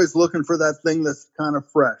always looking for that thing that's kind of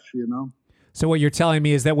fresh, So what you're telling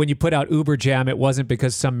me is that when you put out Uber Jam, it wasn't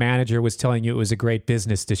because some manager was telling you it was a great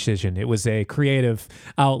business decision. It was a creative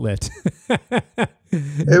outlet.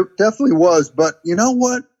 It definitely was. But you know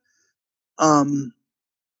what?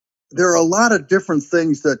 There are a lot of different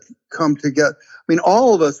things that come together. I mean,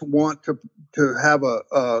 all of us want to have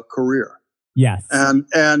a career. Yes.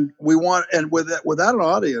 And we want, and without an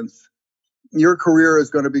audience, your career is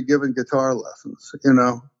going to be giving guitar lessons,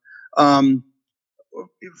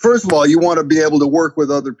 First of all, you want to be able to work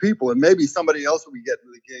with other people, and maybe somebody else will be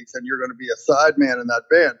getting the gigs and you're going to be a sideman in that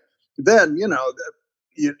band. Then,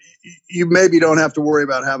 you maybe don't have to worry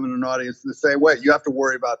about having an audience in the same way. You have to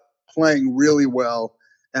worry about playing really well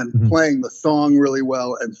and playing the song really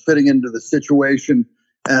well and fitting into the situation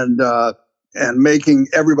and making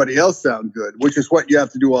everybody else sound good, which is what you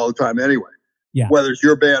have to do all the time anyway, whether it's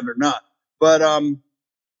your band or not. But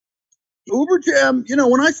Uber Jam,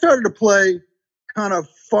 when I started to play kind of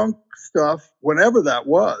funk stuff, whenever that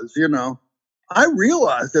was, I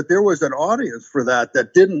realized that there was an audience for that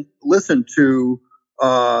didn't listen to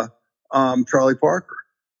Charlie Parker.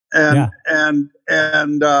 And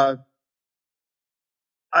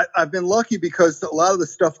I've been lucky because a lot of the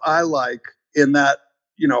stuff I like in that,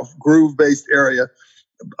 groove-based area,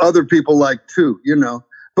 other people like too,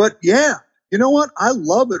 But yeah, you know what? I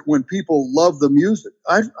love it when people love the music.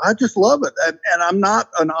 I just love it. And I'm not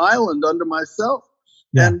an island unto myself.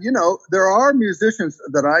 Yeah. And, there are musicians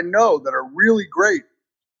that I know that are really great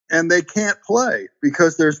and they can't play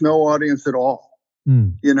because there's no audience at all.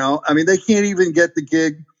 I mean, they can't even get the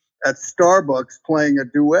gig at Starbucks playing a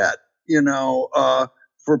duet,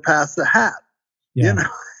 for Pass the Hat. Yeah.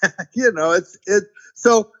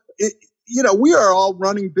 We are all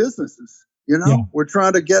running businesses. We're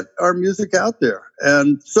trying to get our music out there.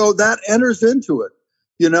 And so that enters into it,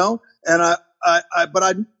 and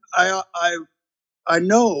I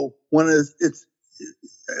know when it's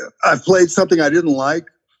I've played something I didn't like,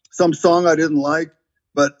 some song I didn't like,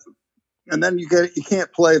 and then you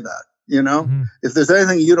can't play that, If there's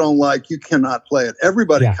anything you don't like, you cannot play it.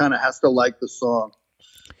 Everybody kind of has to like the song,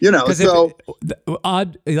 so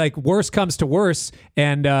worse comes to worse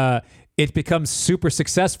and, it becomes super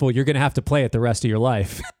successful, you're going to have to play it the rest of your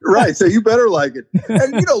life. Right. So you better like it.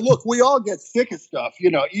 And, look, we all get sick of stuff,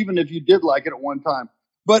 even if you did like it at one time.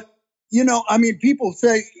 But, people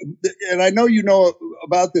say, and I know you know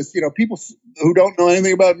about this, people who don't know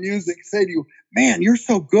anything about music say to you, man, you're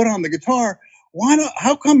so good on the guitar.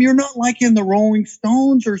 How come you're not like in the Rolling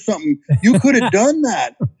Stones or something? You could have done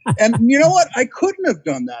that. And you know what? I couldn't have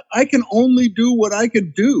done that. I can only do what I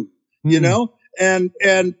could do, and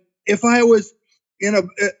if I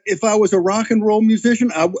was a rock and roll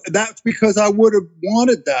musician, that's because I would have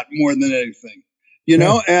wanted that more than anything,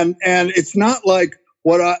 and it's not like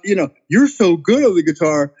you're so good at the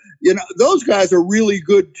guitar, those guys are really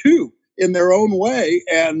good too in their own way.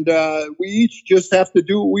 And we each just have to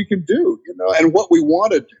do what we can do, and what we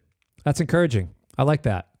want to do. That's encouraging. I like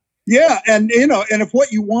that. Yeah, and and if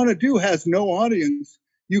what you want to do has no audience,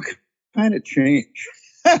 you kind of change.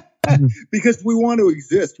 Because we want to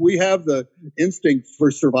exist. We have the instinct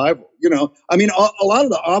for survival. I mean, a lot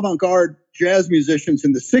of the avant-garde jazz musicians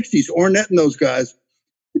in the 60s, Ornette and those guys,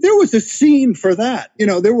 there was a scene for that.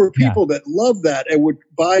 There were people that loved that and would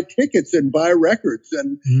buy tickets and buy records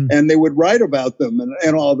and they would write about them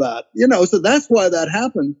and all that. So that's why that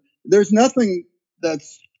happened. There's nothing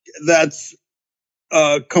that's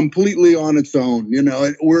completely on its own.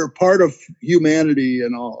 We're part of humanity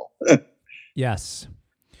and all. Yes.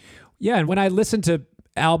 Yeah, and when I listen to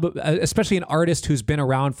album, especially an artist who's been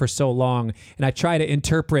around for so long, and I try to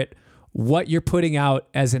interpret what you're putting out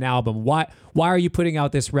as an album, why are you putting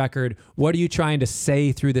out this record? What are you trying to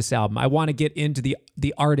say through this album? I want to get into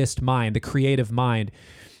the artist mind, the creative mind.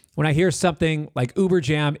 When I hear something like Uber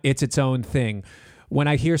Jam, it's its own thing. When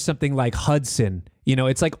I hear something like Hudson,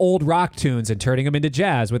 it's like old rock tunes and turning them into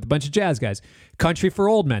jazz with a bunch of jazz guys. Country for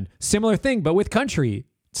Old Men, similar thing, but with country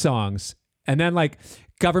songs. And then like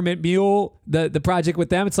Government Mule, the project with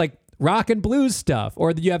them, it's like rock and blues stuff.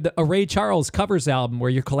 Or you have a Ray Charles covers album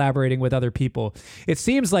where you're collaborating with other people. It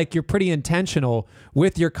seems like you're pretty intentional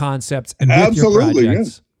with your concepts and with your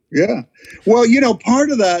projects. Yeah. Well,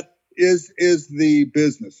 part of that is the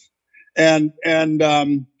business. And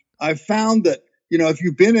I found that, if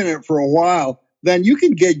you've been in it for a while, then you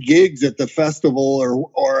can get gigs at the festival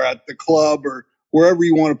or at the club or wherever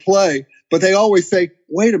you want to play. But they always say,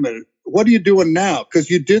 wait a minute, what are you doing now? Because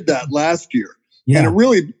you did that last year. Yeah. And it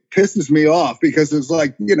really pisses me off because it's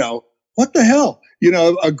like, what the hell?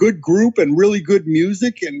 A good group and really good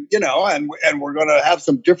music and we're going to have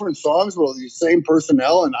some different songs with the same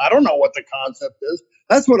personnel. And I don't know what the concept is.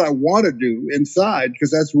 That's what I want to do inside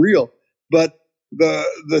because that's real. But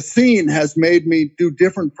the scene has made me do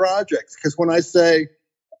different projects. Because when I say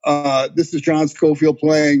this is John Scofield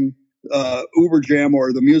playing Uber Jam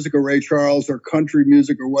or the music of Ray Charles or country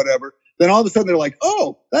music or whatever, then all of a sudden they're like,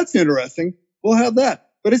 oh, that's interesting. We'll have that.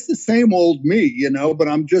 But it's the same old me, but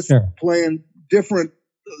I'm just playing different,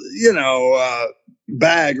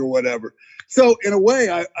 bag or whatever. So in a way,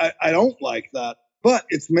 I don't like that, but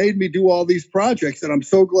it's made me do all these projects. And I'm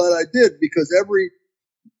so glad I did because every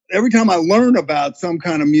time I learn about some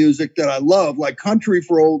kind of music that I love, like Country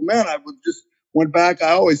for Old Men, I went back.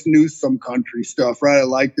 I always knew some country stuff, right? I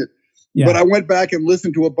liked it. Yeah. But I went back and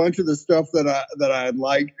listened to a bunch of the stuff that I had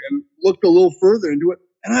liked and looked a little further into it.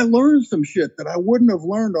 And I learned some shit that I wouldn't have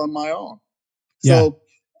learned on my own. So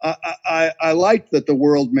I like that the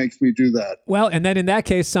world makes me do that. Well, and then in that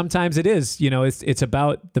case, sometimes it is, it's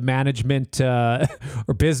about the management or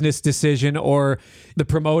business decision or the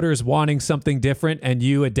promoters wanting something different and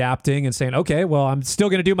you adapting and saying, okay, well, I'm still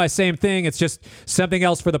going to do my same thing. It's just something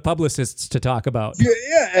else for the publicists to talk about.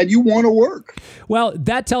 Yeah, and you want to work. Well,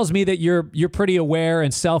 that tells me that you're pretty aware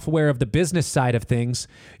and self-aware of the business side of things.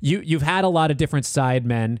 You've had a lot of different side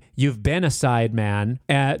men. You've been a side man.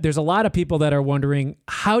 There's a lot of people that are wondering,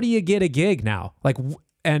 how do you get a gig now? Like,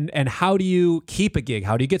 and how do you keep a gig?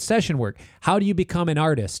 How do you get session work? How do you become an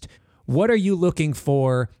artist? What are you looking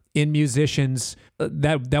for in musicians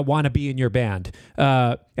that want to be in your band?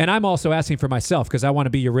 And I'm also asking for myself because I want to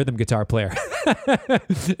be your rhythm guitar player.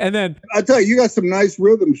 And then I tell you got some nice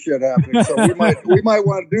rhythm shit happening, so we might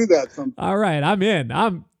want to do that sometime. All right, I'm in.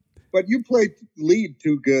 But you play lead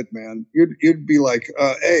too good, man. You'd be like,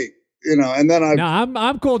 hey. And then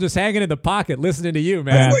I'm cool just hanging in the pocket listening to you,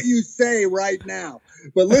 man. That's what you say right now.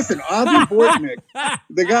 But listen, Avi Bortnick,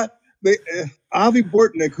 Avi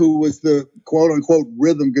Bortnick, who was the quote unquote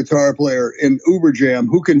rhythm guitar player in Uber Jam,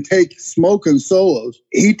 who can take smoking solos,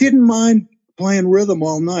 he didn't mind playing rhythm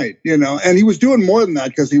all night, and he was doing more than that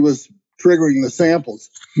because he was triggering the samples.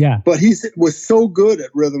 Yeah. But he was so good at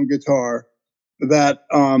rhythm guitar that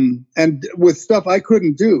and with stuff I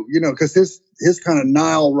couldn't do, because his kind of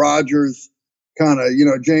Nile Rodgers kind of,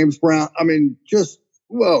 James Brown. I mean, just,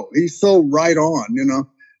 whoa, he's so right on,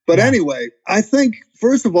 But anyway, I think,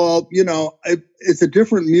 first of all, it's a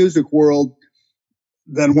different music world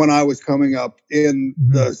than when I was coming up in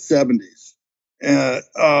the 70s.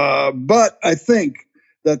 But I think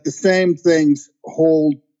that the same things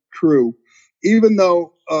hold true, even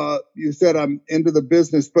though you said I'm into the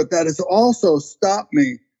business, but that has also stopped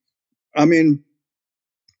me. I mean,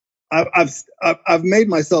 I've made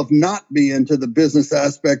myself not be into the business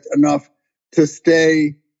aspect enough to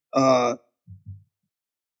stay, to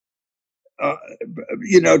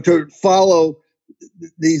follow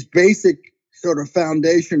these basic sort of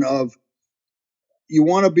foundation of you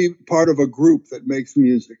want to be part of a group that makes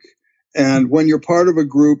music. And when you're part of a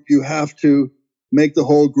group, you have to make the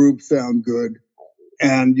whole group sound good.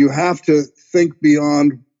 And you have to think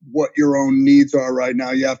beyond what your own needs are right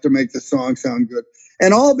now. You have to make the song sound good.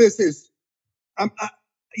 And all this is,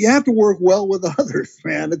 you have to work well with others,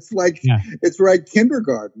 man. It's like, it's right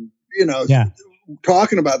kindergarten,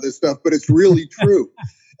 talking about this stuff, but it's really true.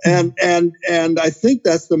 And I think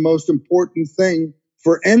that's the most important thing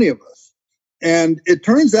for any of us. And it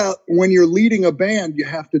turns out when you're leading a band, you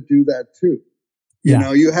have to do that too.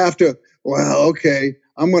 You have to, okay,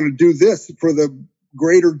 I'm going to do this for the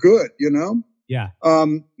greater good, Yeah.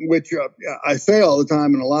 Which I say all the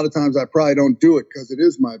time, and a lot of times I probably don't do it because it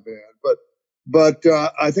is my band. But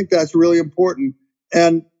I think that's really important.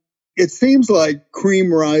 And it seems like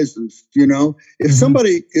cream rises. If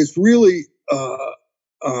somebody is really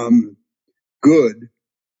good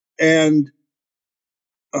and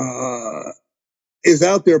is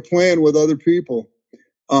out there playing with other people,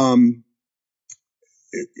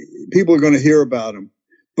 people are going to hear about them.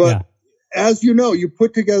 But as you know, you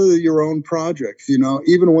put together your own projects,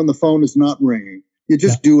 even when the phone is not ringing, you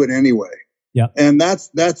just do it anyway. Yeah. And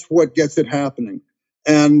that's what gets it happening.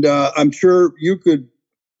 And I'm sure you could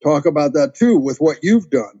talk about that too with what you've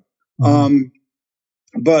done.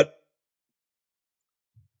 But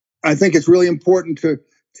I think it's really important to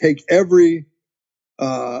take every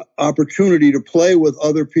opportunity to play with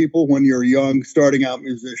other people when you're a young, starting out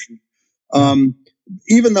musician.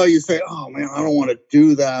 Even though you say, oh man, I don't want to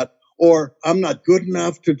do that, or I'm not good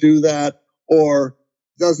enough to do that, or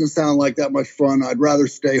doesn't sound like that much fun, I'd rather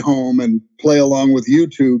stay home and play along with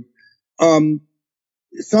YouTube.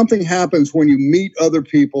 Something happens when you meet other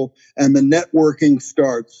people and the networking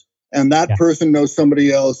starts, and that person knows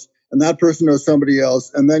somebody else, and that person knows somebody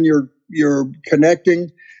else, and then you're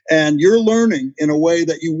connecting and you're learning in a way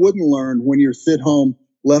that you wouldn't learn when you're sit home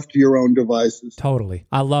left to your own devices. Totally.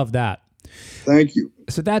 I love that. Thank you.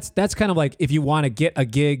 So that's kind of like if you want to get a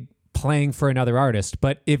gig playing for another artist.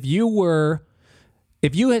 But if you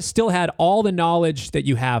had still had all the knowledge that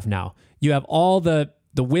you have now, you have all the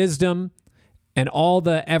wisdom and all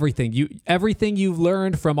the everything you've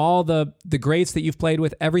learned from all the greats that you've played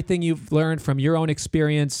with, everything you've learned from your own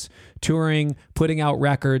experience touring, putting out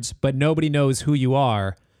records, but nobody knows who you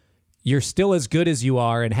are. You're still as good as you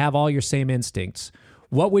are and have all your same instincts.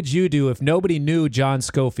 What would you do if nobody knew John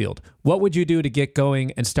Scofield? What would you do to get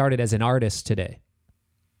going and started as an artist today?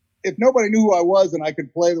 If nobody knew who I was and I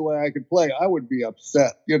could play the way I could play, I would be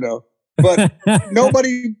upset, But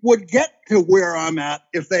nobody would get to where I'm at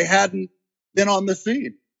if they hadn't been on the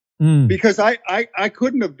scene. Because I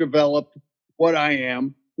couldn't have developed what I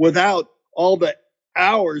am without all the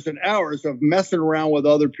hours and hours of messing around with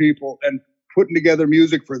other people and putting together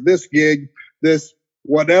music for this gig, this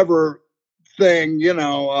whatever thing,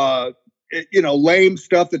 lame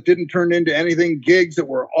stuff that didn't turn into anything, gigs that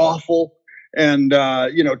were awful, and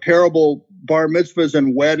terrible bar mitzvahs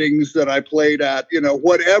and weddings that I played at,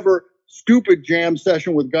 whatever stupid jam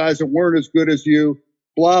session with guys that weren't as good as you,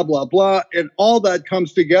 blah blah blah, and all that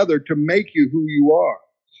comes together to make you who you are.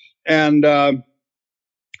 And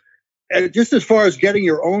just as far as getting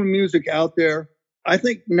your own music out there, I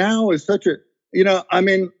think now is such a,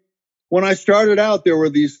 when I started out, there were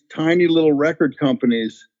these tiny little record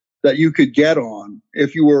companies that you could get on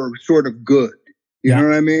if you were sort of good. You know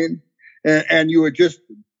what I mean? And you would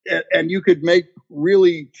and you could make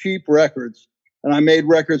really cheap records. And I made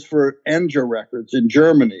records for Enja Records in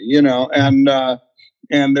Germany,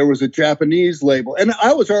 and there was a Japanese label. And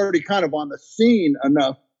I was already kind of on the scene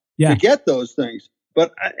enough to get those things.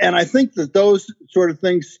 And I think that those sort of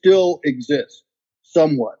things still exist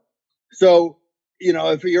somewhat. So,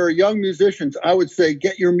 if you're a young musician, I would say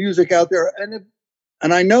get your music out there.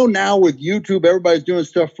 And I know now with YouTube, everybody's doing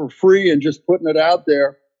stuff for free and just putting it out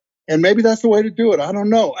there. And maybe that's the way to do it. I don't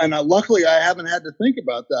know. And luckily, I haven't had to think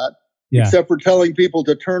about that, except for telling people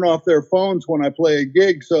to turn off their phones when I play a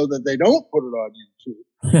gig so that they don't put it on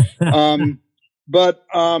YouTube.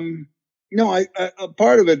 A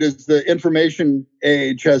part of it is the information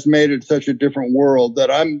age has made it such a different world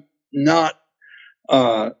that I'm not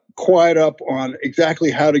quite up on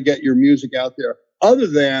exactly how to get your music out there, other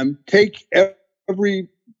than take every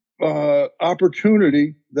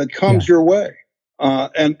opportunity that comes your way.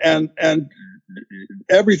 And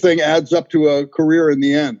everything adds up to a career in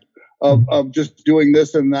the end of just doing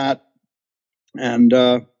this and that. And,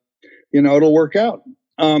 it'll work out.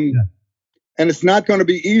 And it's not going to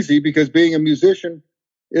be easy because being a musician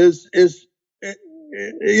is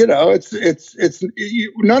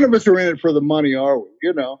none of us are in it for the money, are we?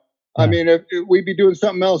 I mean, if we'd be doing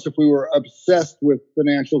something else if we were obsessed with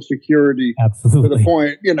financial security. Absolutely. To the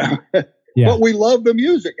point, But we love the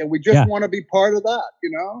music and we just want to be part of that,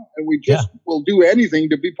 and we just will do anything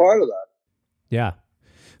to be part of that. Yeah.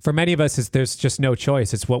 For many of us, there's just no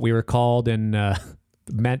choice. It's what we were called and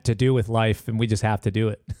meant to do with life, and we just have to do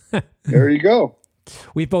it. There you go.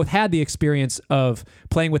 We've both had the experience of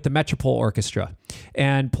playing with the Metropole Orchestra,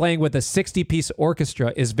 and playing with a 60-piece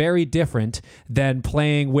orchestra is very different than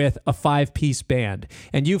playing with a 5-piece band.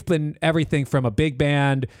 And you've been everything from a big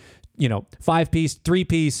band, 5-piece,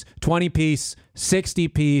 3-piece, 20-piece,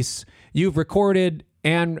 60-piece. You've recorded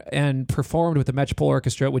and performed with the Metropole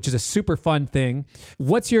Orchestra, which is a super fun thing.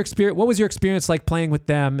 What's your experience? What was your experience like playing with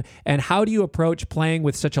them, and how do you approach playing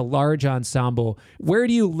with such a large ensemble? Where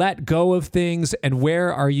do you let go of things, and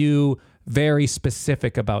where are you very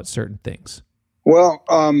specific about certain things? Well,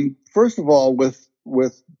 first of all,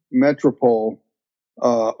 with Metropole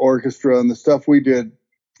Orchestra and the stuff we did,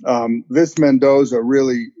 Vince Mendoza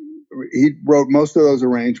he wrote most of those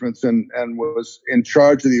arrangements and was in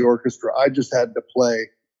charge of the orchestra. I just had to play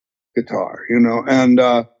guitar, and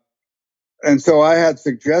so I had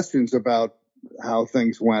suggestions about how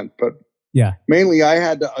things went, but mainly I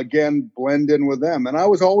had to again blend in with them, and I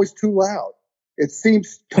was always too loud. It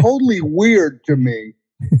seems totally weird to me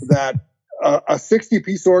that a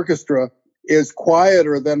 60-piece orchestra is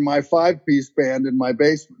quieter than my 5-piece band in my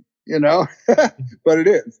basement, but it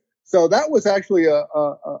is. So that was actually a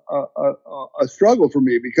struggle for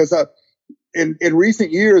me, because in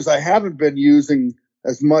recent years I haven't been using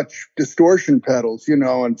as much distortion pedals,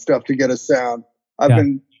 and stuff to get a sound. I've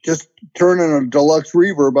been just turning a deluxe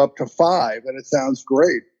reverb up to 5, and it sounds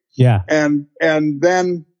great. Yeah. And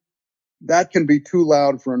then that can be too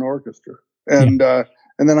loud for an orchestra, and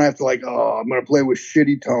then I have to I'm going to play with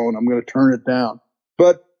shitty tone. I'm going to turn it down.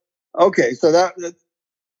 But okay, so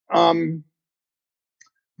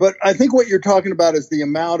but I think what you're talking about is the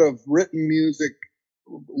amount of written music,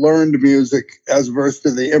 learned music, as opposed to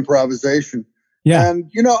the improvisation. Yeah.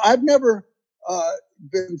 And, I've never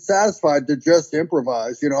been satisfied to just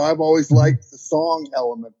improvise. I've always liked the song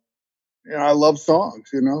element. I love songs,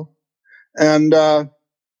 And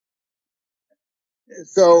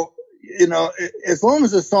so, as long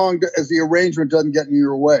as the arrangement doesn't get in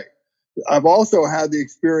your way. I've also had the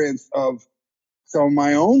experience of some of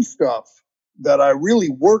my own stuff that I really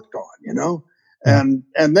worked on, and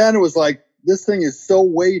then it was like, this thing is so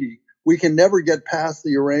weighty, we can never get past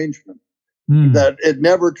the arrangement, that it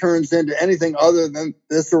never turns into anything other than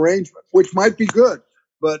this arrangement, which might be good,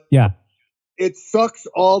 but it sucks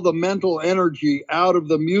all the mental energy out of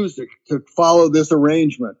the music to follow this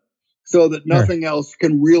arrangement, so that nothing else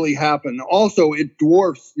can really happen. Also, it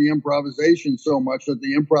dwarfs the improvisation so much that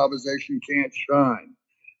the improvisation can't shine.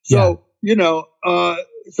 So,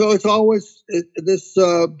 so it's always this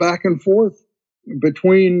back and forth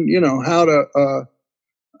between, how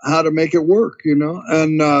to make it work,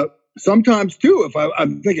 and sometimes too, if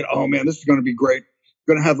I'm thinking, oh man, this is going to be great.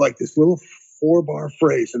 I'm going to have like this little 4-bar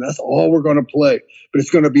phrase, and that's all we're going to play, but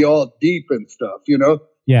it's going to be all deep and stuff,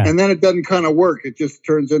 Yeah. And then it doesn't kind of work. It just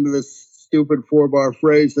turns into this stupid 4-bar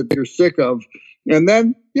phrase that you're sick of. And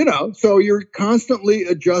then, so you're constantly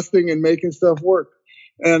adjusting and making stuff work.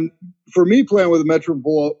 And for me, playing with the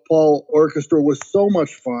Metropole Orchestra was so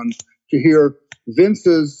much fun to hear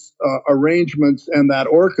Vince's arrangements and that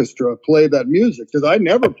orchestra play that music, because I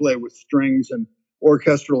never play with strings and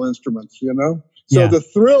orchestral instruments, So the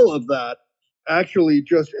thrill of that actually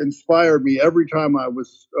just inspired me every time I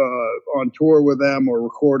was on tour with them or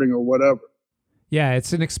recording or whatever. Yeah,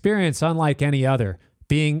 it's an experience unlike any other,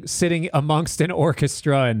 sitting amongst an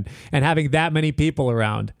orchestra and having that many people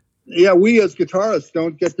around. Yeah, we as guitarists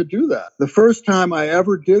don't get to do that. The first time I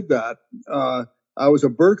ever did that, I was a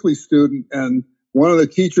Berklee student, and one of the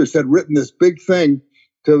teachers had written this big thing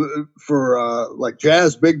for like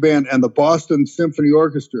jazz big band and the Boston Symphony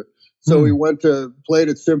Orchestra. So we played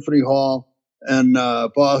at Symphony Hall in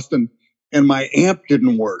Boston, and my amp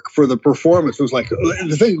didn't work for the performance. It was like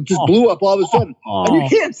the thing just blew up all of a sudden. And you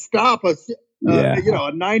can't stop a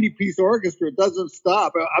 90-piece orchestra. It doesn't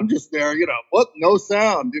stop. I'm just there, no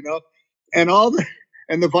sound,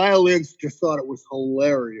 and the violins just thought it was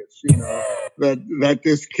hilarious, that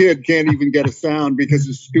this kid can't even get a sound because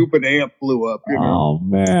his stupid amp blew up, Oh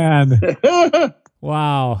man.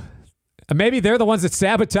 Wow. Maybe they're the ones that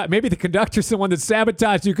sabotage. Maybe the conductor's the one that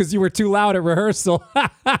sabotaged you because you were too loud at rehearsal.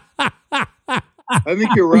 I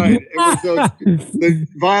think you're right. It was the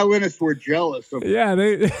violinists were jealous of. Yeah,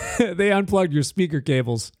 they unplugged your speaker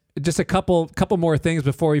cables. Just a couple more things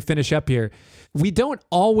before we finish up here. We don't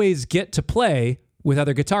always get to play with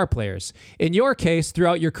other guitar players. In your case,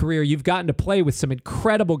 throughout your career, you've gotten to play with some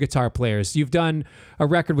incredible guitar players. You've done a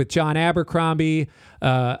record with John Abercrombie,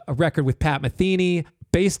 a record with Pat Metheny.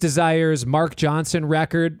 Bass Desire's Mark Johnson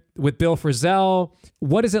record with Bill Frisell.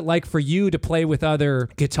 What is it like for you to play with other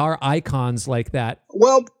guitar icons like that?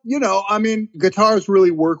 Well, I mean, guitars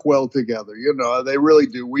really work well together. They really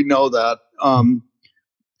do. We know that.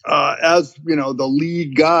 As the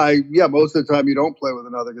lead guy, most of the time you don't play with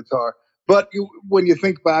another guitar. But when you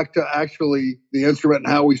think back to actually the instrument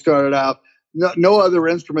and how we started out, no other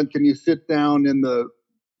instrument can you sit down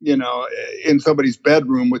in somebody's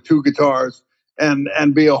bedroom with two guitars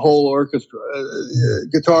and be a whole orchestra.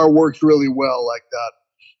 Guitar works really well like that.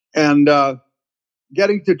 And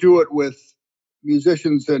getting to do it with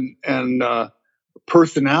musicians and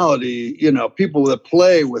personality, people that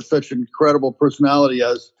play with such incredible personality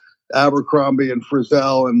as Abercrombie and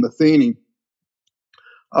Frisell and Metheny,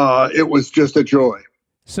 it was just a joy.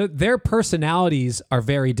 So their personalities are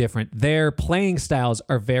very different. Their playing styles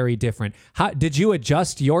are very different. How did you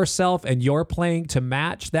adjust yourself and your playing to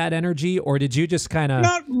match that energy, or did you just kind of?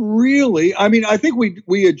 Not really. I mean, I think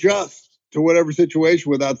we adjust to whatever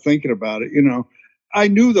situation without thinking about it. I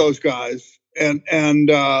knew those guys and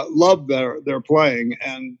loved their playing,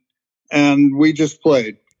 and we just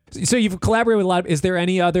played. So you've collaborated with a lot. Is there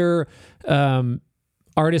any other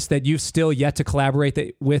artists that you've still yet to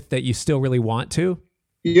collaborate with that you still really want to?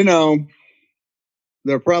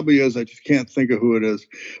 There probably is. I just can't think of who it is.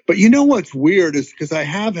 But what's weird is because I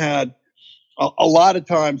have had a lot of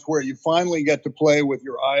times where you finally get to play with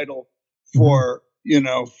your idol for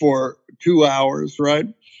 2 hours, right?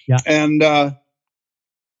 Yeah. And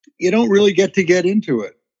you don't really get into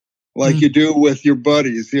it like you do with your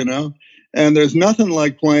buddies, And there's nothing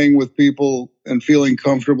like playing with people and feeling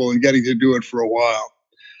comfortable and getting to do it for a while.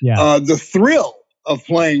 Yeah. The thrill of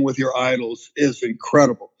playing with your idols is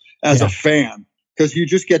incredible as a fan, because you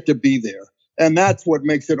just get to be there. And that's what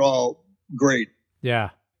makes it all great.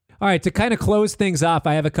 Yeah. All right. To kind of close things off,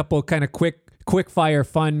 I have a couple kind of quick fire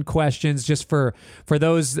fun questions just for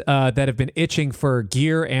those that have been itching for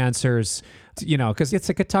gear answers, because it's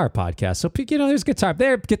a guitar podcast. So, there's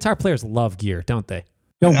guitar players love gear, don't they?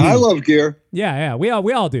 I love gear. Yeah. We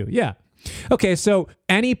all do. Yeah. Okay. So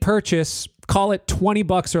any purchase, call it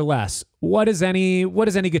 $20 or less. What does any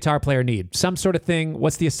guitar player need? Some sort of thing.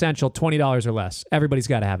 What's the essential? $20 or less. Everybody's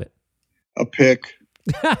got to have it. A pick.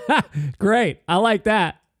 Great. I like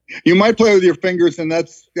that. You might play with your fingers, and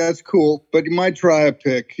that's cool, but you might try a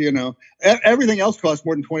pick. Everything else costs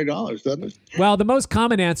more than $20, doesn't it? Well, the most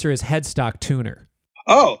common answer is headstock tuner.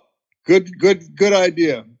 Oh, good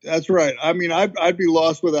idea. That's right. I mean, I'd be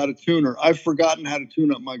lost without a tuner. I've forgotten how to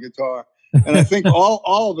tune up my guitar, and I think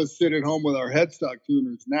all of us sit at home with our headstock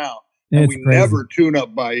tuners now, and we never tune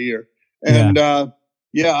up by ear. And I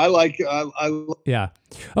like. Yeah.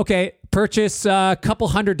 Okay. Purchase a couple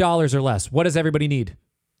 $100 or less. What does everybody need?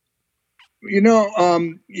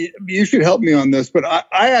 You should help me on this, but I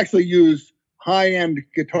actually use high-end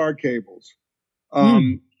guitar cables.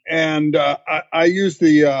 And I use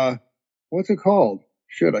the, what's it called?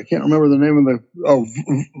 Shit, I can't remember the name of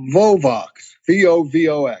Vovox,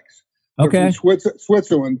 V-O-V-O-X. Okay. From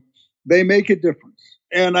Switzerland. They make a difference.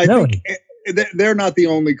 And I think they're not the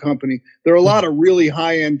only company. There are a lot of really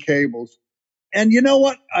high-end cables. And you know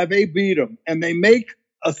what? I've A-B'd them, and they make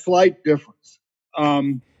a slight difference.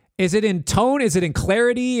 Is it in tone? Is it in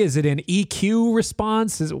clarity? Is it in EQ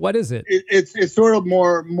response? What is it? It's sort of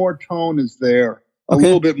more tone is there. A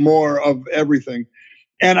little bit more of everything.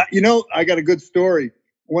 And, I got a good story.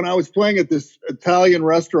 When I was playing at this Italian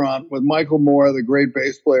restaurant with Michael Moore, the great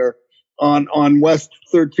bass player, on West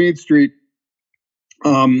 13th Street,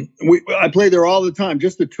 I played there all the time,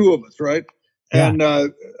 just the two of us, right? Yeah.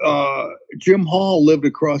 And Jim Hall lived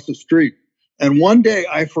across the street. And one day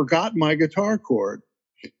I forgot my guitar cord.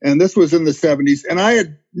 And this was in the 70s. And I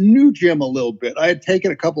knew Jim a little bit. I had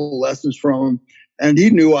taken a couple of lessons from him. And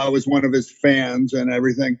he knew I was one of his fans and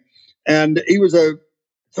everything. And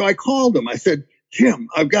so I called him. I said, Jim,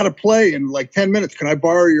 I've got to play in like 10 minutes. Can I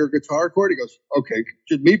borrow your guitar cord? He goes, okay,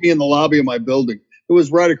 just meet me in the lobby of my building. It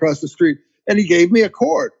was right across the street. And he gave me a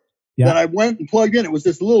cord that I went and plugged in. It was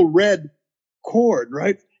this little red cord,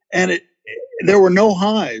 right? And there were no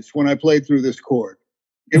highs when I played through this cord.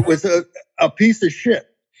 It was a piece of shit.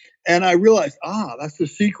 And I realized, that's the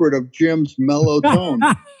secret of Jim's mellow tone.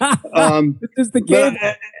 This is the game.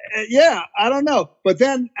 I don't know. But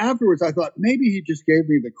then afterwards, I thought maybe he just gave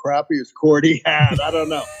me the crappiest chord he had. I don't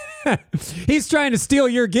know. He's trying to steal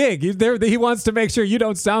your gig. He wants to make sure you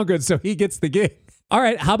don't sound good, so he gets the gig. All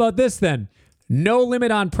right, how about this then? No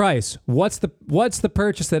limit on price. What's the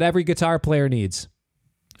purchase that every guitar player needs?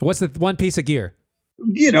 What's the one piece of gear?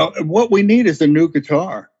 What we need is a new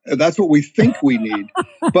guitar. That's what we think we need,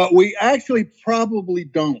 but we actually probably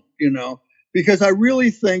don't. because I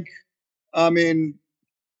really think, I mean,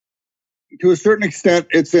 to a certain extent,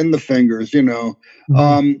 it's in the fingers,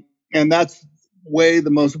 and that's way the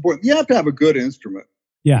most important. You have to have a good instrument.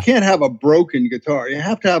 Yeah. You can't have a broken guitar. You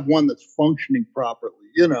have to have one that's functioning properly,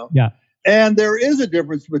 Yeah. And there is a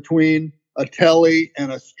difference between a Tele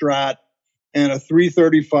and a Strat and a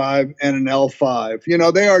 335 and an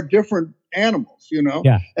L5. They are different animals,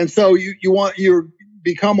 Yeah. And so you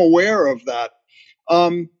become aware of that.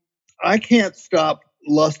 I can't stop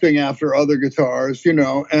lusting after other guitars,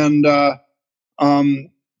 and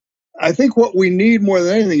I think what we need more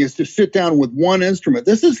than anything is to sit down with one instrument.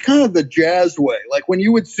 This is kind of the jazz way. Like when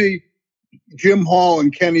you would see Jim Hall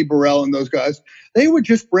and Kenny Burrell and those guys, they would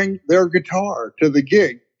just bring their guitar to the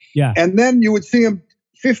gig. Yeah. And then you would see them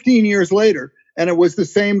 15 years later, and it was the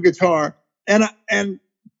same guitar. And I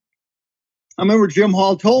remember Jim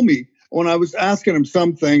Hall told me when I was asking him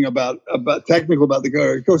something about technical about the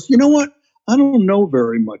guitar, he goes, "You know what? I don't know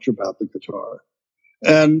very much about the guitar."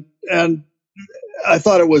 And I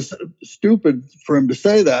thought it was stupid for him to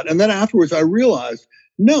say that. And then afterwards I realized,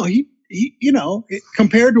 no, he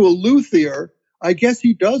compared to a luthier, I guess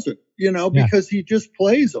he doesn't, because he just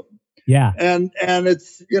plays them. Yeah. And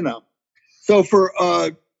it's, so for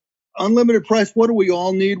unlimited price, what do we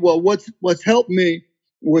all need? Well, what's helped me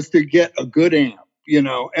was to get a good amp,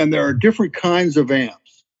 and there are different kinds of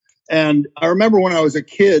amps. And I remember when I was a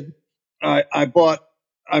kid, I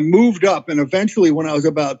moved up, and eventually when I was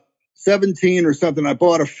about 17 or something, I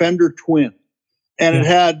bought a Fender Twin,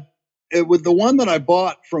 and it was the one that I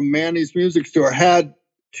bought from Manny's Music Store had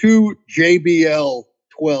 2 JBL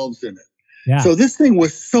 12s in it. Yeah. So this thing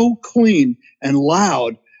was so clean and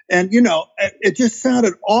loud, and it just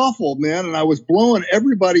sounded awful, man. And I was blowing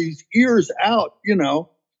everybody's ears out,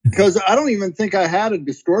 because I don't even think I had a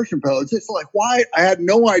distortion pedal. It's just like, why? I had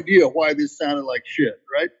no idea why this sounded like shit,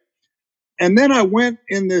 right? And then I went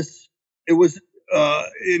in this. It was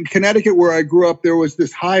in Connecticut where I grew up. There was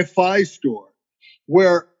this hi-fi store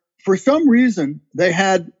where, for some reason, they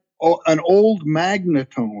had an old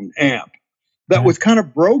Magnatone amp that was kind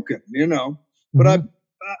of broken, But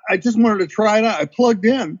I just wanted to try it out. I plugged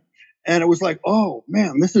in, and it was like, oh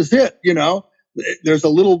man, this is it. There's a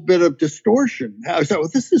little bit of distortion. I thought, well,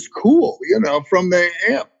 this is cool, from the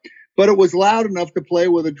amp. But it was loud enough to play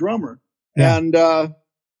with a drummer, and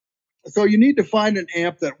so you need to find an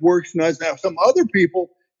amp that works nice. Now, some other people,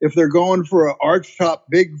 if they're going for an archtop,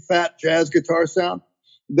 big, fat jazz guitar sound,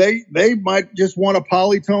 they might just want a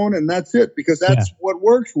polytone, and that's it, because that's what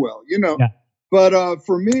works well, Yeah. But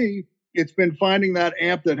for me, it's been finding that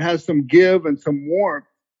amp that has some give and some warmth,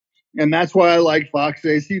 and that's why I like Fox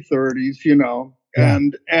AC30s, Yeah.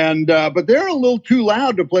 And but they're a little too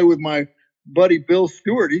loud to play with my buddy Bill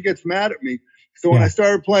Stewart. He gets mad at me. So when I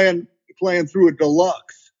started playing through a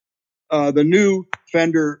deluxe, the new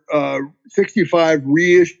Fender 65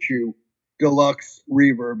 reissue deluxe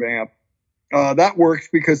reverb amp, that works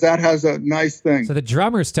because that has a nice thing. So the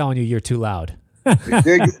drummer's telling you you're too loud.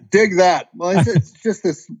 dig that. Well, it's just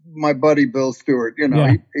this. My buddy Bill Stewart,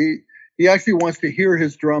 he actually wants to hear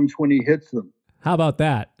his drums when he hits them. How about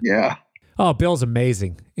that? Yeah. Oh, Bill's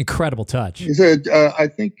amazing. Incredible touch. He's I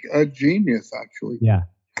think a genius, actually. Yeah.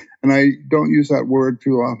 And I don't use that word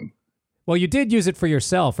too often. Well, you did use it for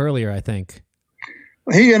yourself earlier, I think.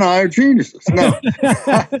 He and I are geniuses. No.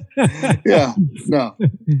 Yeah. No,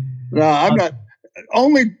 I'm not.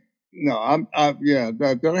 Only. No, yeah.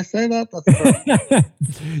 Did I say that?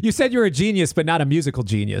 That's You said you're a genius, but not a musical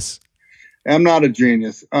genius. I'm not a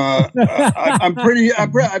genius. I'm pretty.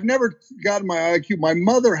 I've never gotten my IQ. My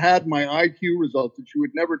mother had my IQ results, and she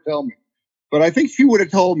would never tell me. But I think she would have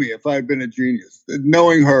told me if I had been a genius,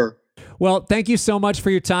 knowing her. Well, thank you so much for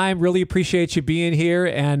your time. Really appreciate you being here,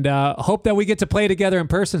 and hope that we get to play together in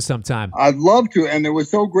person sometime. I'd love to, and it was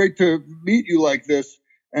so great to meet you like this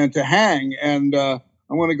and to hang. And I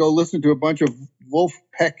want to go listen to a bunch of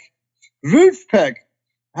Wolfpack.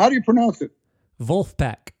 How do you pronounce it?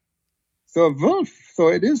 Wolfpack. So Wolf. So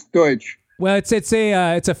it is Deutsch. Well, it's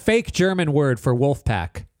a fake German word for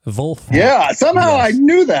Wolfpack. Wolfpack. Yeah, somehow I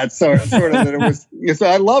knew that sort of that it was. So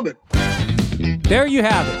I love it. There you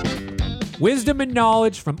have it. Wisdom and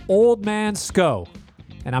knowledge from Old Man Sco.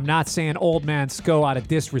 And I'm not saying Old Man Sco out of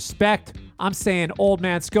disrespect. I'm saying Old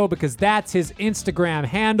Man Sco because that's his Instagram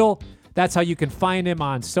handle. That's how you can find him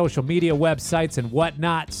on social media websites and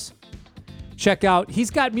whatnots. Check out, he's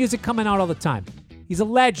got music coming out all the time. He's a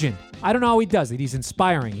legend. I don't know how he does it. He's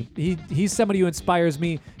inspiring. He's somebody who inspires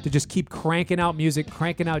me to just keep cranking out music,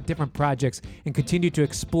 cranking out different projects, and continue to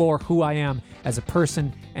explore who I am as a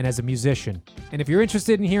person and as a musician. And if you're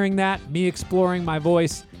interested in hearing that, me exploring my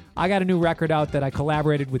voice, I got a new record out that I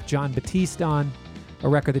collaborated with John Batiste on, a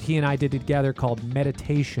record that he and I did together called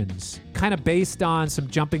Meditations, kind of based on some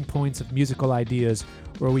jumping points of musical ideas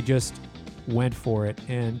where we just went for it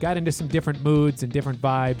and got into some different moods and different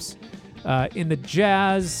vibes in the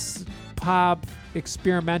jazz, pop,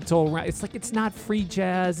 experimental. It's not free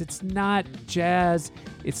jazz, it's not jazz,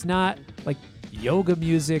 it's not like yoga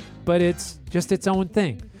music, but it's just its own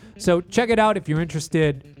thing. So check it out if you're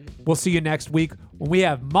interested. We'll see you next week when we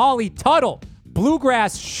have Molly Tuttle,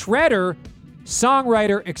 bluegrass shredder,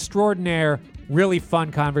 songwriter extraordinaire. Really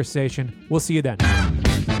fun conversation. We'll see you then.